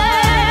gonna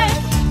work.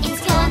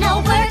 It's gonna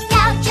work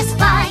out just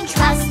fine,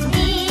 trust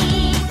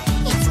me.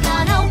 It's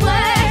gonna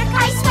work,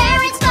 I swear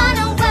it's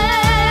gonna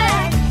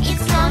work.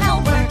 It's gonna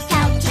work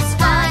out just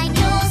fine,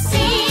 you'll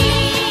see.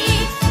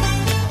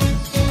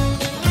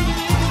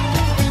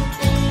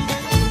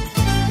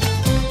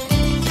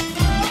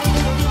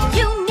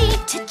 You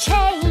need to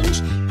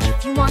change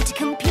if you want to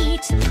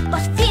compete,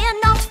 but fear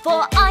not,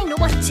 for I know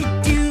what to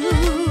do.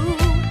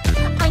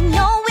 I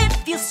know it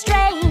feels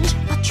strange,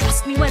 but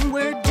trust me when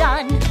we're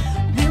done,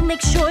 we'll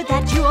make sure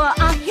that you're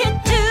a hit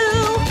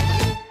too.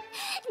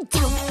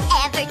 Don't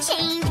ever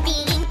change,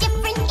 being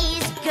different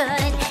is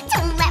good.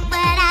 Don't let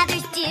what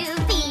others do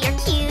be your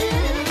cue.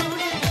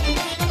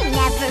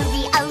 Never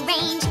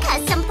rearrange,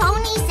 cause some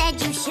pony said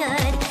you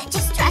should.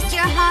 Just trust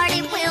your heart,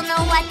 it will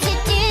know what to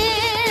do.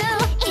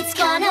 It's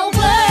gonna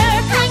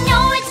work, I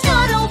know it's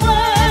gonna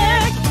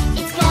work.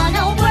 It's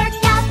gonna work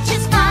out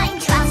just fine,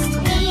 trust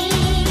me.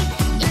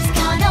 It's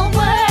gonna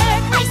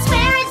work, I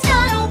swear it's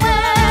gonna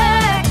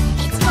work.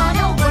 It's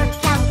gonna work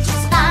out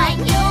just fine,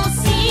 you'll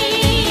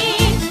see.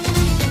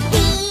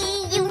 Be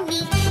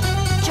unique,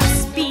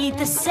 Just be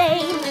the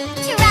same,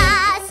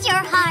 trust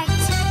your heart.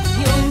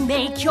 you'll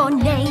make your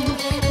name.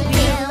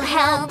 We'll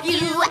help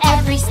you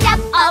every step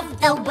of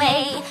the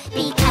way,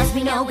 because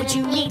we know what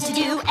you need to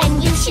do,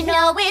 and you should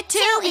know it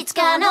too. It's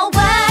gonna work,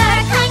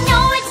 I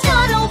know it's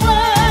gonna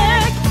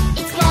work.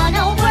 It's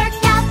gonna work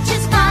out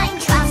just fine,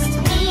 trust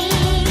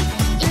me.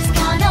 It's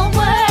gonna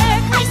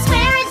work, I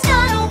swear it's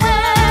gonna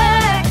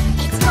work.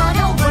 It's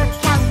gonna work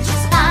out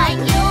just fine,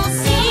 you'll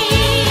see.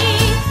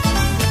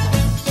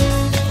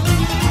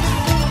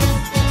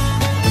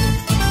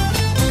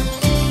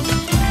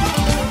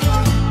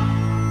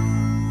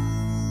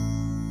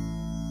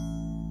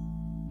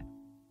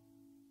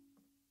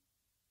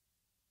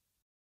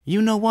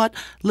 You know what?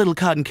 Little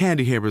Cotton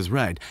Candy here is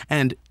right.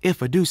 And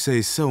if I do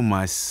say so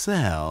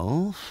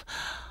myself,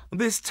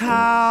 this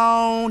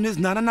town is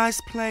not a nice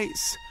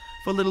place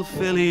for little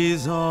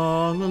fillies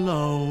all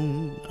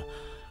alone.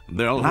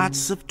 There are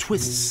lots of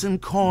twists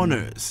and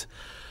corners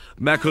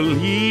that could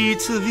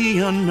lead to the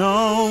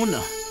unknown.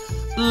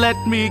 Let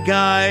me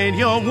guide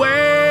your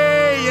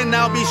way, and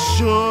I'll be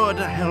sure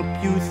to help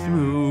you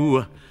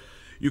through.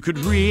 You could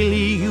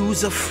really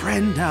use a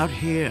friend out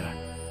here.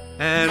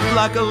 And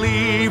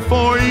luckily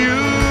for you,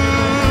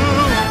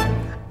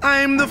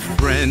 I'm the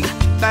friend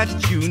that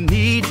you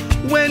need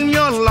when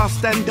you're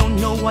lost and don't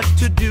know what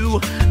to do.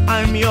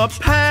 I'm your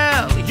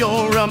pal,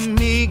 your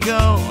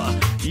amigo,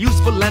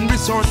 useful and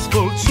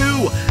resourceful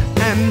too.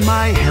 And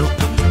my help,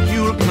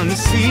 you'll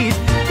concede,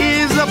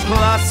 is a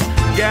plus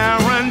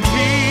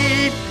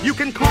guaranteed. You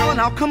can call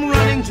and I'll come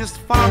running, just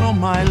follow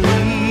my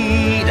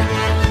lead.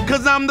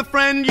 'Cause I'm the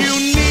friend you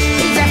need.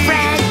 He's a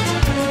friend,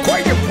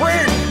 quite a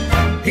friend.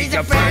 He's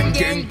a friend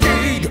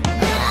indeed.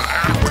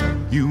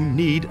 You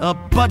need a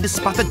bud to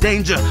spot the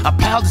danger, a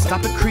pal to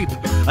stop the creep,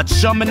 a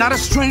chum and not a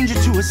stranger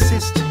to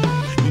assist.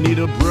 You need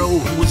a bro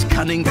who is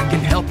cunning that can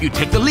help you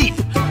take the leap,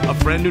 a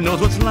friend who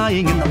knows what's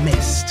lying in the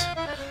mist.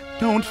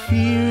 Don't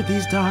fear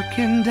these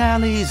darkened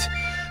alleys,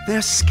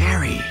 they're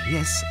scary,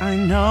 yes I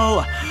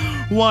know.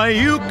 Why,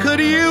 you could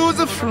use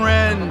a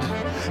friend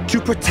to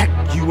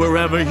protect you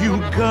wherever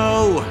you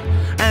go.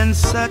 and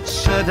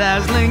such a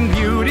dazzling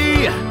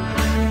beauty,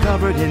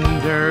 covered in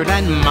dirt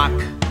and muck.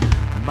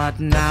 But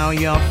now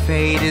your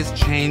fate is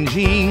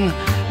changing,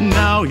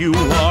 now you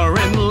are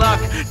in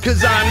luck,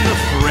 'cause I'm the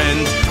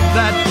friend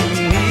that you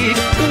need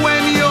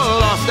when you're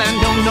lost and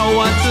don't know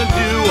what to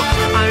do.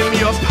 I'm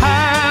your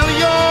pal,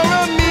 your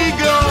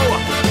amigo,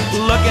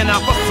 looking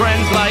out for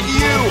friends like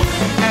you.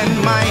 And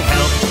my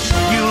help,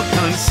 you'll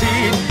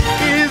concede,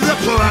 is a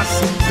plus,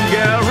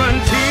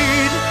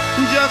 guaranteed.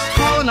 Just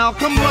call and I'll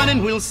come running,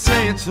 we'll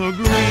say it's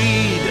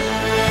agreed.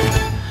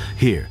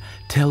 Here,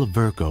 tell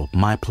Virgo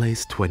my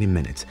place 20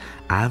 minutes.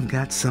 I've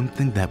got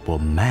something that will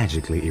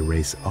magically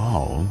erase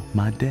all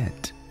my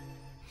debt.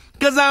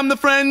 'Cause I'm the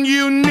friend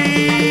you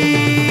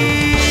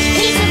need.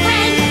 He's a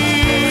friend,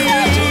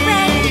 such a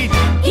friend.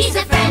 He's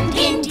a friend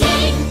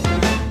indeed.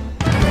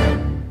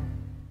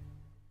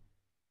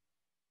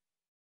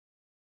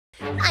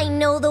 I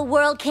know the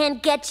world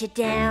can't get you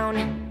down.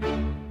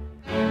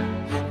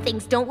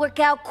 Things don't work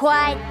out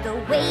quite the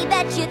way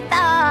that you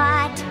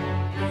thought.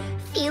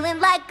 Feeling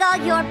like all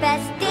your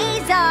best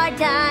days are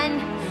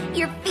done.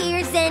 Your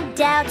fears and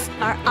doubts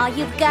are all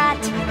you've got.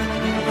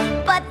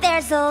 But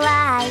there's a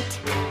light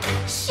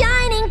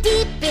shining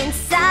deep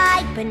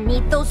inside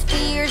beneath those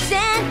fears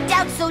and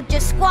doubts. So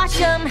just squash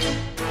them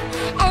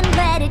and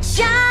let it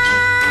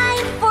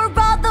shine for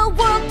all the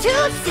world to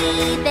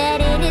see that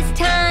it is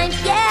time,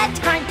 yeah,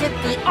 time to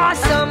be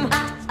awesome.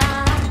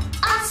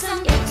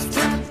 Awesome, it's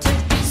time to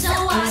be so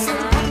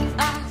awesome.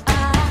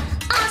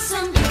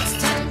 Awesome, it's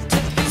time to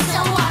be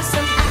so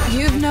awesome.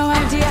 You've no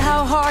idea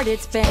how hard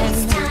it's been.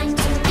 It's time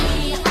to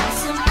be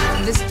awesome.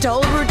 This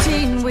dull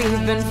routine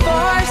we've been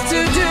forced to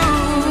do.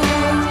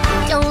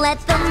 Don't let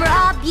them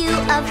rob you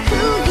of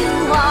who you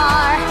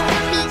are.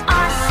 Be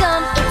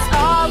awesome, it's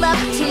all up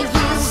to you.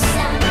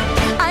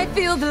 I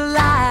feel the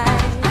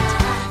light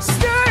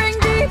stirring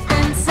deep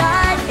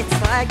inside. It's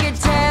like a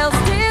tale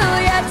still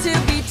yet to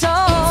be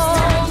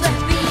told.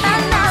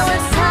 And now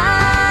it's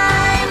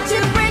time to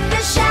break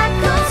the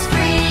shackles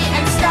free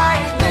and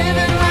start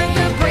living like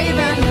the brave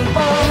and the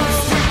bold.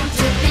 It's time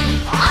to be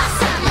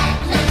awesome. Let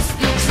loose,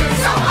 be true.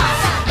 So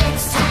awesome.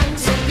 It's time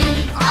to be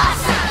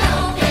awesome. Go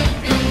big,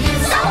 be you.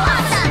 So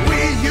awesome.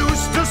 We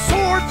used to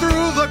soar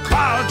through the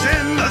clouds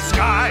in the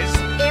skies.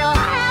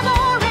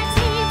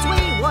 Elaborate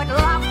we would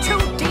love to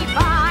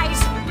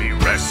devise. We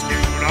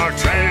rescued our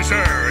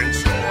treasure and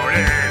stored it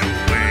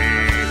away.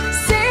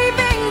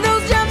 Saving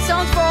those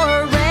gemstones for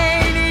a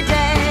rainy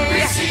day.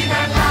 We see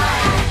that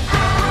light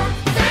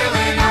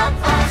filling up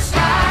our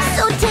skies.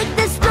 So take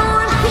the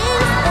Storm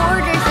King's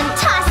orders and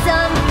toss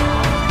them.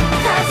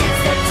 'Cause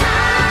it's the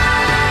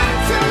time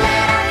to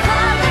let our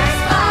colors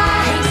fly.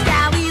 Hey,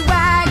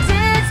 scallywags,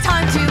 it's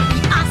time to be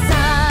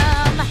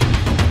awesome.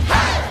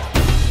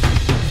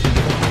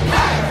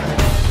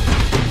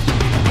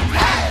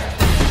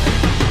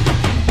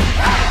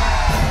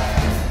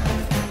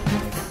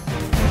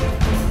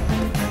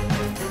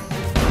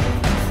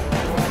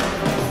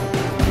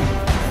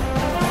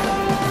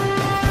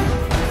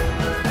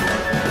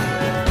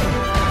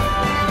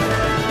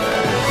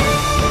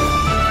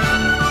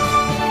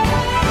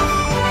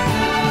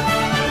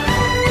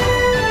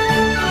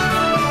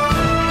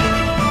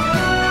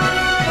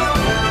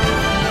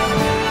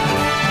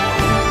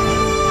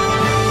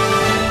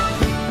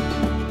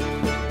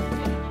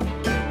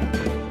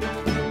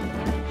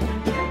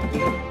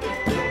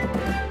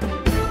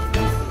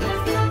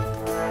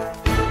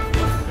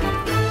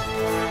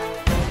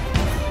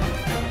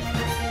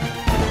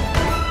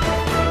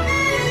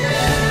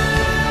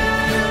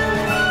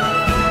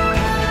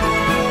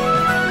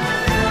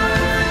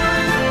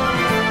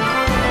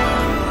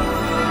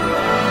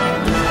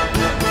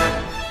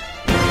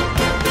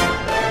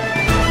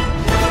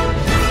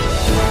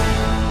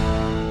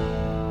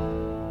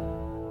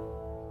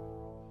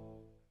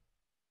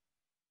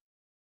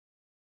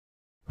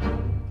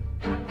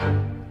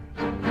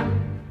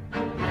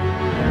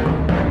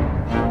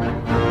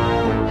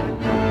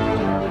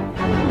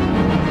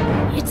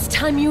 It's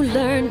time you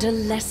learned a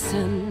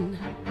lesson.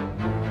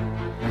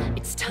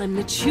 It's time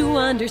that you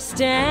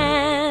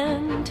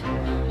understand.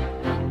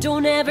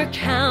 Don't ever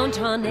count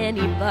on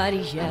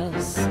anybody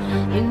else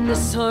in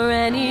this or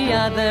any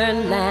other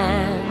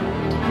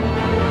land.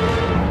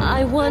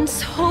 I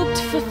once hoped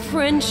for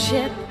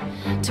friendship,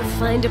 to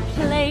find a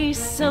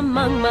place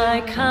among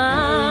my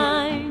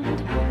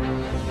kind.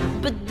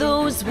 But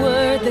those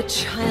were the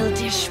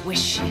childish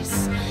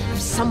wishes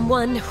of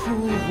someone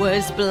who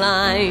was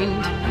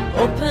blind.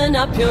 Open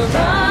up your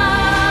eyes,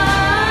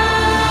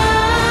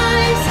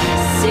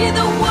 see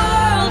the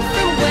world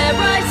from where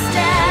I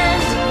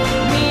stand.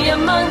 Me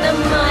among the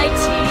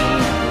mighty,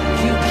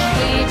 you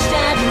caged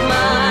at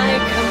my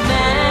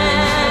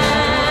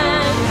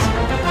command.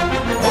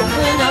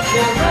 Open up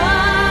your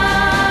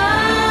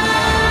eyes,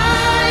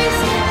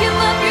 give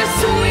up your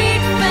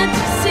sweet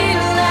fantasy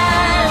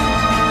land.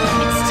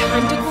 It's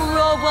time to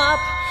grow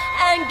up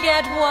and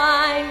get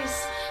wise.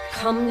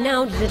 Come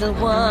now, little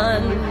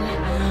one,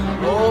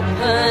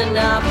 open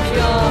up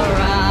your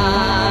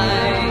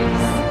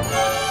eyes.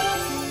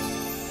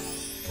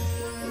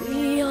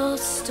 We all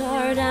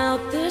start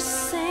out the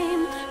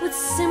same with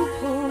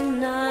simple,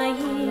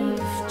 naive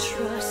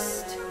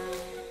trust,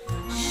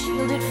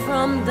 shielded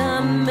from the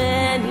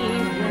many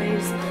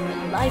ways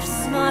that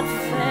life's not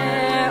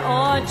fair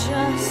or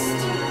just.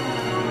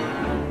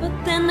 But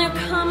then there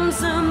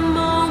comes a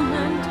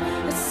moment,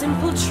 a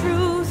simple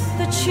truth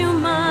that you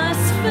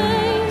must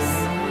face.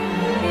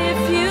 If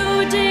you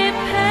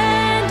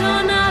depend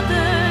on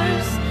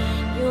others,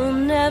 you'll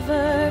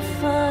never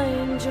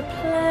find your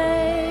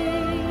place.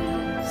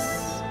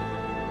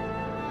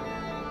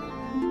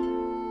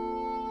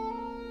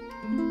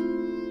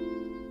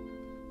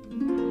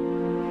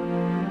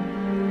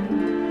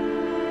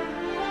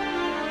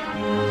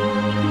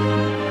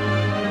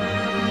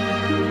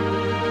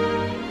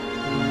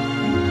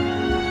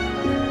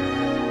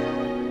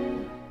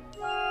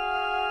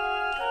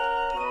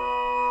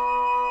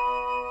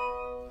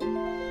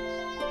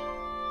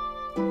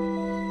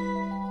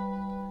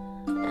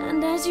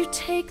 As you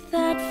take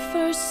that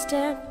first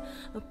step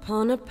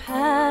upon a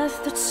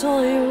path that's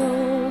all your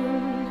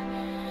own,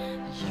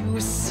 you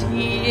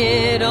see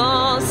it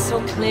all so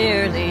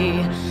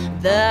clearly.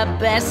 The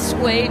best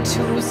way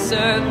to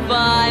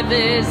survive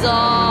is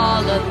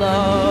all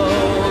alone.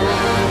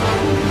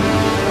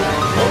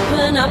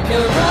 Open up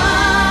your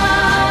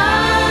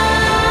eyes,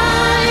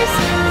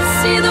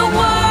 see the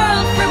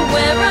world from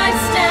where I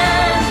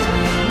stand.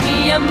 Me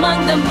among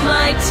the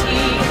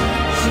mighty,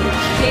 you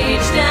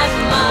caged at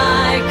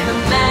my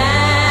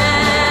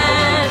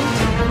command.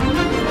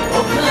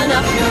 Open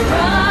up your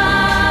eyes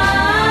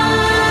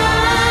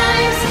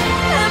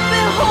and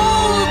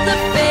behold the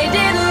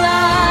faded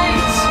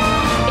light.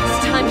 It's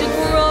time to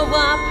grow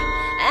up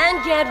and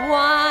get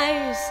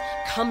wise.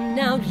 Come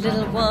now,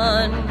 little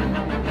one,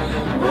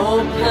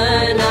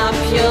 open up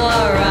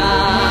your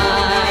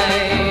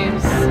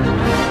eyes.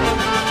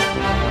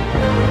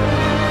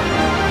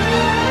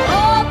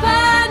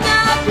 Open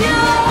up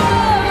your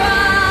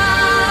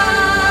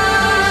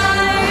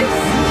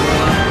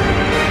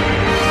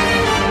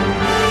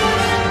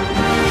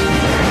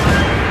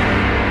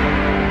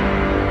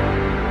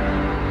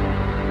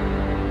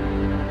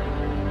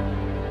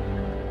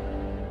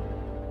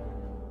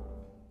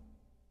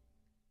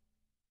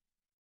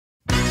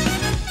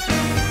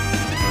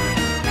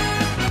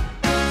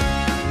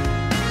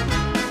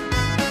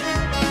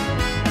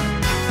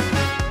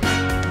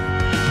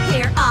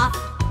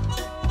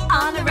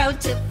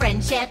to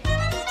friendship.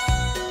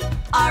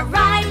 Our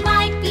ride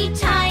might be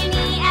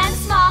tiny and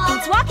small.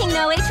 It's walking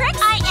though, eh, Trix?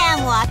 I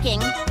am walking.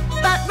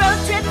 But road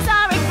trips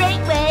are a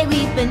great way,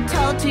 we've been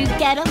told, to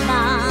get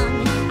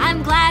along.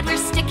 I'm glad we're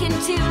sticking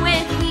to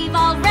it, we've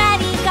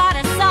already got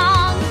a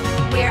song.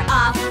 We're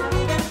off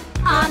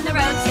on the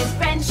road to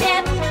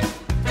friendship,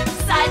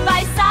 side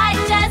by side,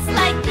 just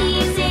like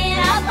peas in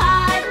a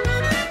pod.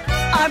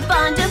 Our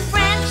bond of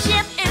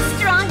friendship is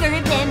stronger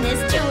than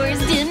this tour's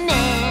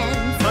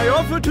demands. My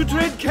offer to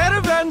trade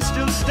caravans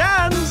still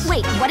stands.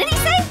 Wait, what did he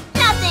say?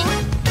 Nothing.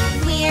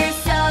 We're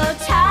so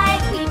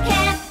tight we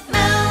can't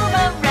move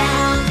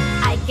around.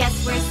 I guess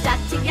we're stuck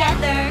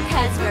together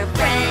cause we're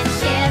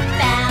friendship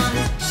bound.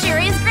 Sure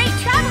is great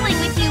traveling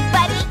with you,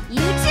 buddy.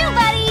 You too,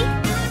 buddy.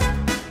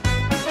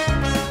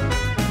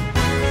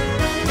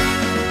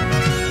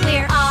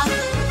 We're off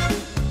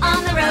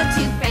on the road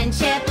to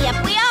friendship.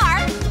 Yep, we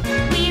are.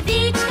 We've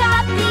each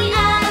got the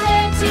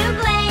other to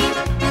blame.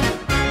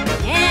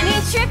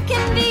 Any trip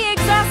can be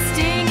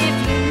exhausting if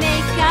you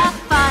make a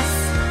fuss.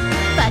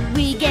 But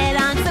we get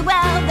on so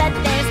well that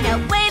there's no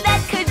way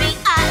that could be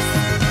us.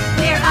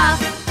 We're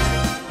off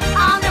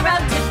on the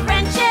road to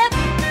friendship,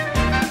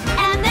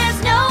 and there's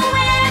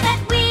nowhere that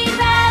we'd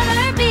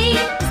rather be.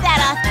 Is that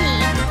off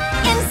key?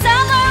 In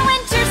summer,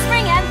 winter,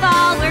 spring, and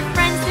fall, we're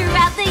friends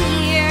throughout the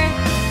year.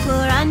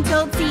 For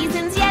untold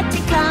seasons yet to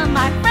come,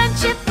 our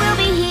friendship will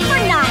be here. For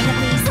 9 at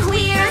least.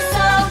 We're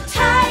so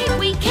tight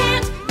we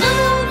can't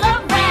move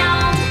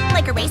around.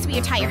 Like a race where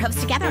you tie your hooves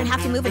together and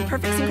have to move in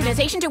perfect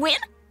synchronization to win?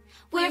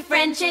 We're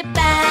friendship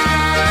bound.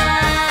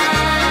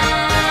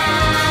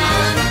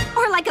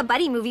 Or like a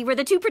buddy movie where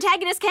the two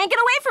protagonists can't get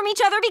away from each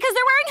other because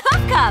they're wearing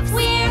hoof cuffs.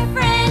 We're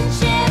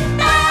friendship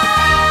bound.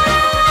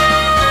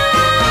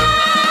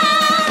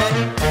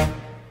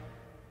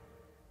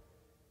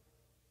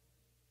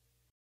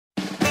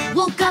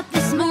 Woke up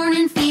this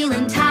morning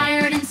feeling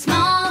tired and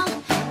small,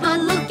 but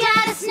look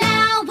at us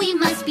now, we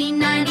must be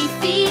 90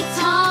 feet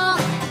tall.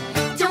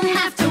 Don't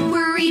have to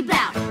worry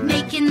about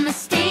making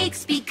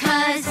mistakes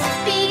because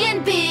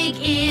being big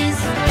is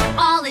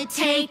all it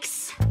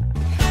takes.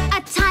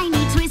 A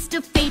tiny twist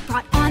of fate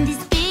brought on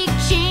this big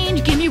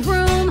change. Give me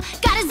room,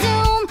 gotta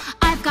zoom,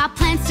 I've got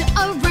plans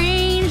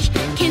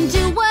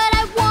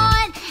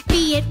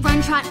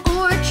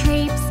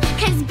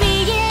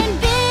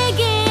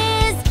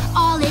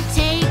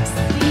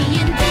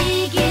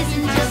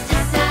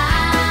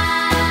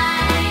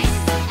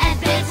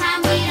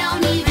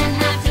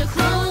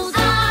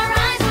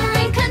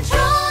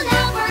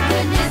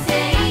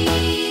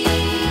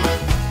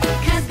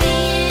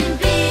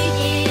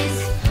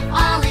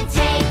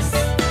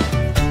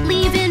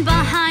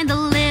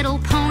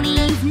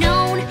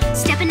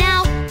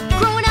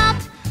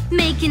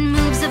making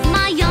moves of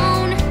my